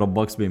حطيتها بدروب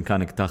بوكس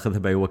بامكانك تاخذها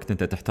باي وقت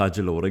انت تحتاج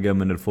الورقه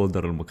من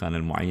الفولدر المكان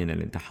المعين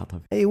اللي انت حاطها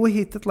فيه. اي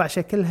وهي تطلع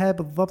شكلها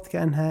بالضبط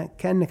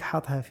كانك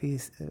حاطها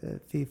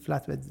في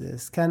فلات بيد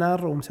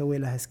سكانر ومسوي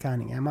لها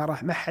سكانينج، يعني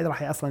ما حد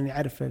راح اصلا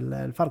يعرف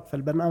الفرق. في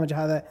البرنامج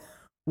هذا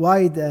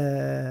وايد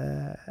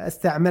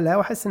استعمله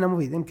واحس انه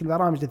مفيد. يمكن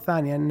البرامج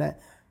الثانيه ان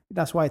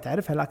الناس وايد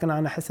تعرفها لكن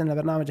انا احس ان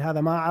البرنامج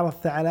هذا ما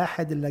عرضته على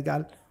احد الا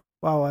قال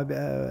واو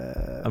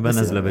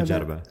بنزله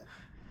بجربه.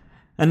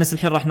 الناس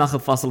الحين راح ناخذ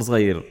فاصل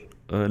صغير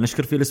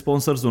نشكر فيه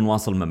السبونسرز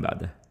ونواصل من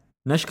بعده.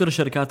 نشكر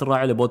الشركات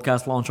الراعية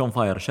لبودكاست لونش اون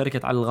فاير،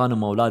 شركة علي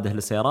الغانم وأولاده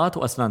للسيارات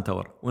وأسنان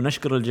تاور.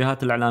 ونشكر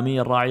الجهات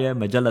الإعلامية الراعية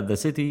مجلة ذا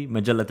سيتي،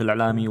 مجلة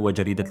الإعلامي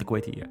وجريدة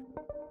الكويتية.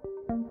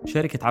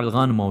 شركة علي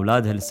الغانم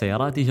وأولادها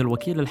للسيارات هي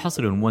الوكيل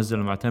الحصري والموزع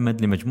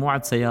المعتمد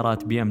لمجموعة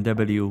سيارات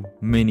BMW،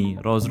 ميني،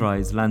 روز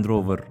رايز، لاند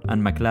روفر، أن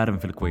ماكلارن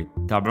في الكويت.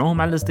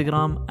 تابعوهم على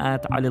الانستغرام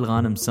 @علي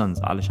الغانم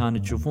سنز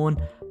علشان تشوفون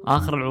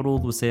آخر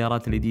العروض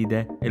والسيارات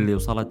الجديدة اللي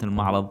وصلت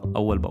المعرض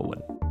أول بأول.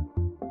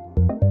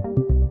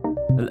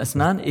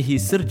 الأسنان هي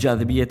سر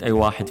جاذبية أي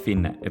واحد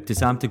فينا.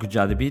 ابتسامتك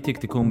وجاذبيتك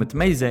تكون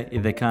متميزة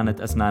إذا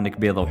كانت أسنانك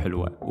بيضة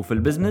وحلوة، وفي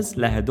البزنس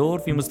لها دور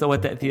في مستوى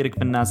تأثيرك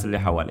في الناس اللي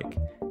حواليك.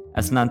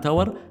 أسنان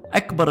تاور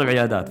أكبر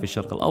العيادات في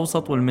الشرق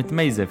الأوسط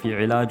والمتميزة في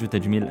علاج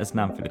وتجميل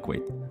الأسنان في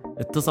الكويت.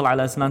 اتصل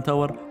على أسنان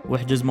تاور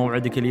واحجز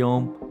موعدك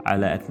اليوم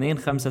على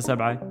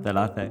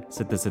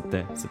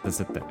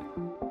 257-36666.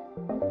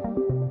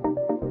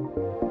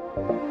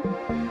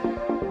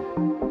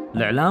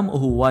 الإعلام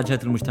هو واجهة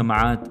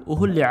المجتمعات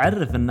وهو اللي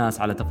يعرف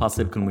الناس على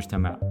تفاصيل كل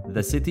مجتمع.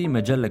 ذا سيتي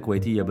مجلة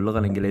كويتية باللغة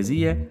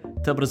الإنجليزية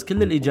تبرز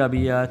كل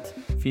الإيجابيات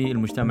في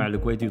المجتمع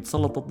الكويتي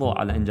وتسلط الضوء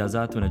على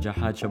إنجازات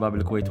ونجاحات شباب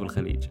الكويت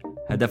والخليج.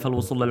 هدفها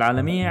الوصول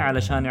للعالمية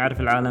علشان يعرف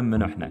العالم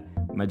من إحنا.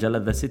 مجلة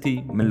ذا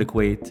سيتي من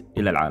الكويت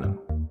إلى العالم.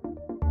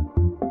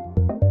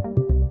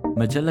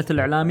 مجلة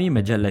الإعلامي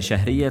مجلة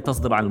شهرية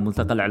تصدر عن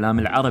الملتقى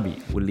الإعلامي العربي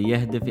واللي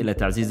يهدف إلى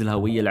تعزيز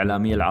الهوية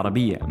الإعلامية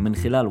العربية من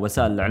خلال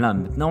وسائل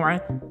الإعلام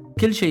متنوعة.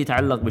 كل شيء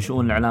يتعلق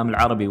بشؤون الإعلام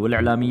العربي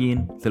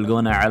والإعلاميين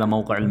تلقونه على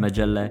موقع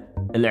المجلة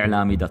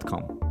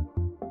الإعلامي.com.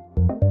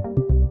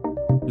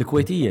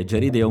 الكويتية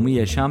جريدة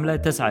يومية شاملة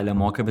تسعى إلى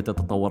مواكبة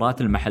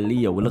التطورات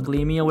المحلية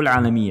والإقليمية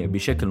والعالمية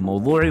بشكل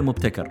موضوعي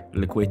ومبتكر.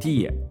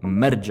 الكويتية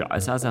مرجع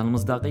أساسها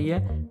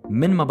المصداقية،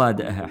 من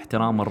مبادئها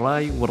احترام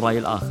الرأي والرأي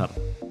الآخر.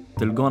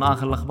 تلقون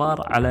آخر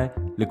الأخبار على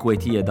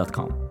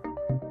الكويتية.com.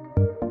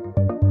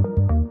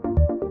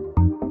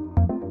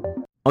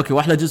 اوكي،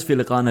 واحلى جزء في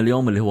لقائنا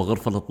اليوم اللي هو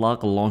غرفة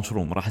الإطلاق اللونش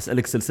روم. راح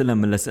أسألك سلسلة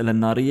من الأسئلة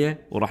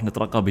النارية وراح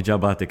نترقب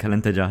إجاباتك. هل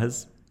أنت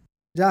جاهز؟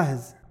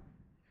 جاهز.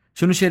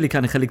 شنو الشيء اللي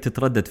كان يخليك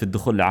تتردد في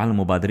الدخول لعالم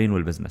المبادرين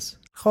والبزنس؟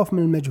 خوف من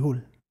المجهول.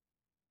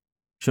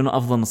 شنو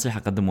أفضل نصيحة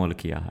قدموا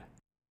لك إياها؟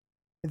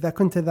 إذا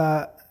كنت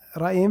ذا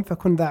رأي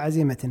فكن ذا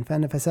عزيمة،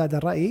 فأن فساد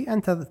الرأي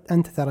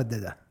أنت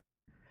تردده.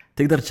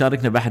 تقدر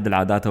تشاركنا بأحد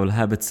العادات أو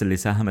الهابتس اللي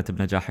ساهمت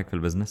بنجاحك في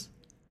البزنس؟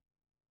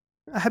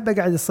 أحب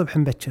أقعد الصبح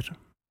مبكر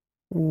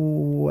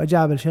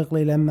وأجابل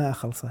شغلي لما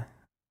أخلصه.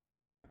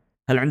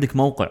 هل عندك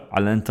موقع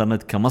على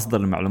الانترنت كمصدر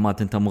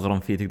المعلومات أنت مغرم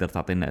فيه تقدر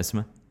تعطينا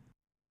اسمه؟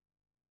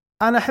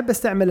 أنا أحب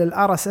أستعمل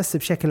الRSS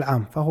بشكل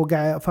عام،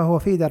 فهو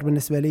فيدر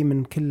بالنسبة لي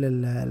من كل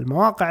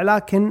المواقع،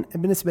 لكن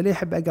بالنسبة لي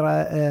أحب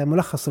أقرأ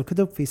ملخص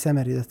الكتب في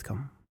summary.com.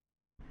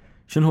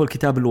 شنو هو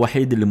الكتاب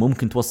الوحيد اللي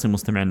ممكن توصي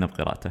مستمعينا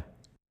بقراءته؟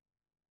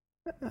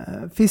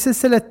 في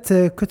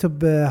سلسلة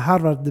كتب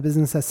هارفارد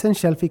بزنس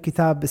اسينشال في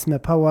كتاب اسمه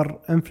باور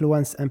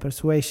انفلونس اند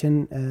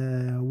بيرسويشن.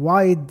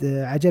 وايد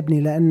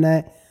عجبني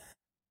لأنه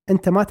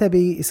أنت ما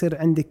تبي يصير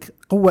عندك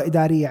قوة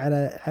إدارية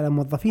على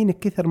موظفينك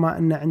كثر ما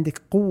أن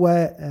عندك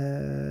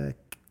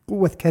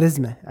قوة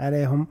كاريزما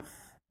عليهم.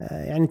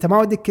 يعني أنت ما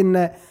ودك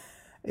أن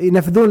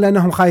ينفذون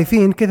لأنهم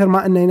خايفين كثر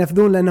ما أن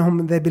ينفذون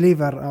لأنهم ذا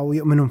بليفر أو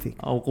يؤمنون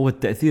فيك، أو قوة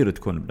تأثير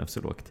تكون بنفس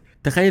الوقت.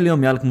 تخيل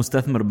اليوم يالك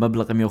مستثمر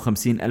بمبلغ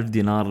 150,000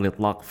 دينار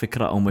لإطلاق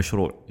فكرة أو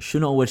مشروع،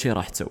 شنو أول شيء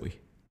راح تسوي؟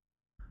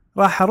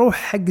 راح أروح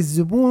حق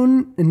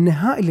الزبون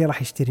النهائي اللي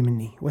راح يشتري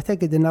مني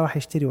وأتأكد أنه راح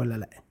يشتري ولا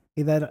لا.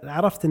 إذا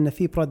عرفت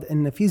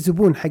أن في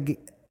زبون حق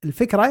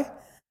الفكرة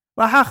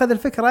راح أخذ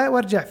الفكرة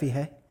وارجع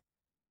فيها.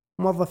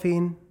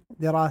 موظفين،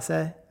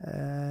 دراسة،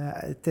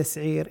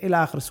 تسعير،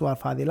 إلى آخر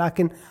السوالف هذه.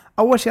 لكن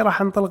أول شيء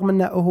راح ننطلق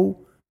منه هو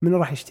من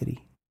راح يشتري.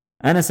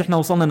 أنس، إحنا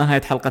وصلنا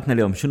نهاية حلقتنا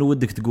اليوم. شنو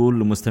ودك تقول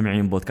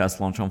لمستمعين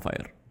بودكاست لونش أون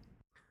فاير؟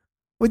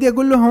 ودي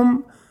أقول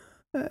لهم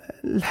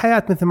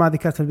الحياة مثل ما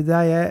ذكرت في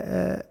البداية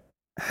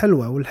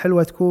حلوة،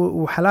 والحلوة تكون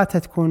وحالاتها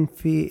تكون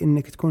في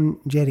إنك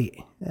تكون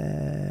جريء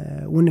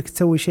وإنك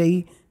تسوي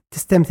شيء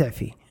تستمتع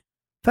فيه.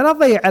 فلا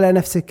تضيع على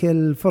نفسك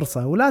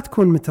الفرصة ولا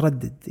تكون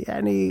متردد.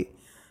 يعني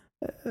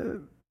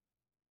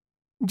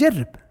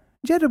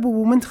جرب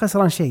وما انت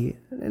خسران شيء.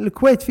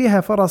 الكويت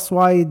فيها فرص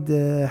وايد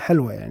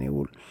حلوة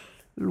يعني.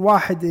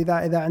 الواحد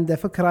إذا عنده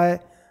فكرة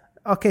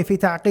أوكي في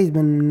تعقيد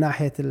من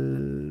ناحية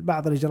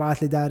بعض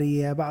الإجراءات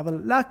الإدارية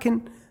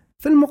لكن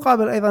في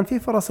المقابل أيضا في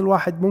فرص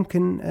الواحد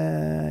ممكن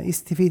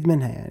يستفيد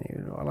منها.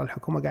 يعني والله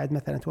الحكومة قاعد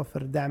مثلا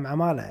توفر دعم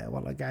عمالة،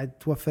 والله قاعد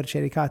توفر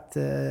شركات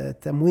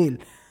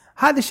تمويل.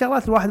 هذه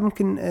الشغلات الواحد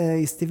ممكن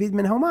يستفيد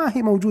منها وما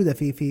هي موجودة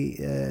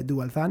في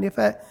دول ثانية.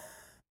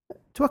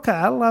 فتوكل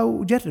على الله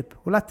وجرب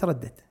ولا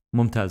تردد.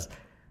 ممتاز.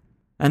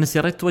 أنس،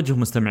 يا ريت توجه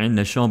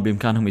مستمعينا شلون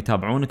بإمكانهم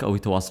يتابعونك أو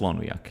يتواصلون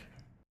وياك.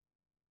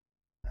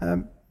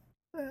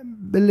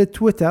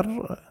 بالتويتر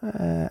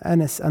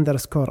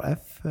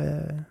أنس_F،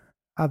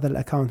 هذا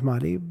الأكاونت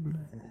مالي.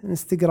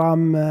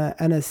 انستغرام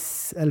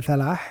أنس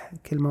الفلاح،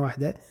 كلمة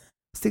واحدة.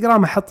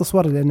 انستغرام أحط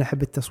صور لأن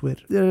أحب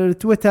التصوير.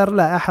 تويتر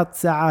لا، أحط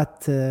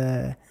ساعات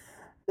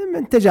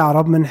من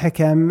تجارب، من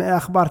حكم،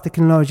 أخبار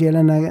تكنولوجيا،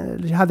 لأن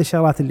هذه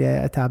الشغلات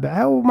اللي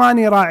أتابعها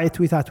وماني راعي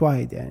تويتات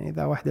وايد. يعني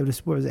إذا واحدة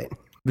بالأسبوع زين.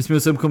 باسم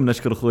وسمكم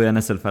نشكر أخوي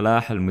أنس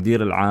الفلاح،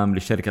 المدير العام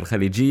للشركة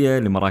الخليجية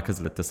لمراكز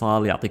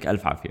الاتصال. يعطيك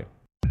ألف عافية.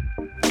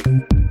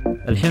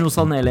 الحين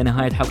وصلنا إلى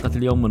نهاية حلقة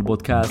اليوم من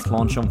بودكاست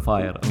لونش أون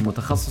فاير،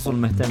 المتخصص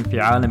والمهتم في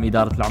عالم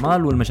إدارة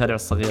الأعمال والمشاريع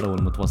الصغيرة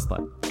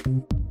والمتوسطة.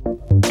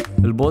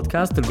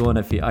 البودكاست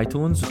تلقونه في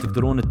آيتونز،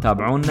 وتقدرون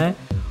تتابعونا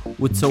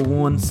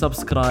وتسوون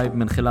سبسكرايب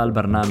من خلال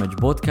برنامج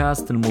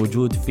بودكاست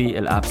الموجود في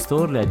الآب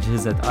ستور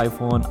لأجهزة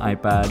آيفون،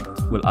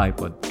 آيباد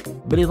والآيبود،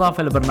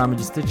 بالإضافة لبرنامج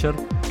ستيتشر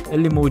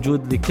اللي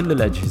موجود لكل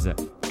الأجهزة،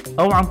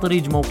 أو عن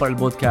طريق موقع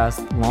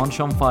البودكاست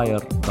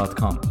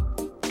launchonfire.com.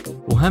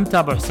 وهم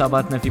تابعوا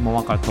حساباتنا في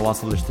مواقع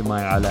التواصل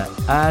الاجتماعي على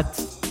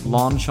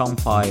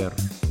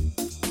 @launchonfire.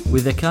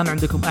 وإذا كان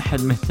عندكم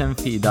أحد مهتم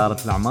في إدارة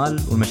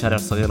الأعمال والمشاريع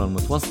الصغيرة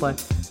والمتوسطة،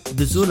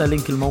 دزوا له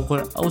لينك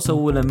الموقع أو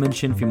سووا له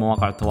منشن في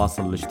مواقع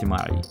التواصل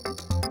الاجتماعي.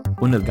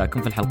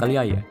 ونلقاكم في الحلقة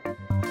الجاية.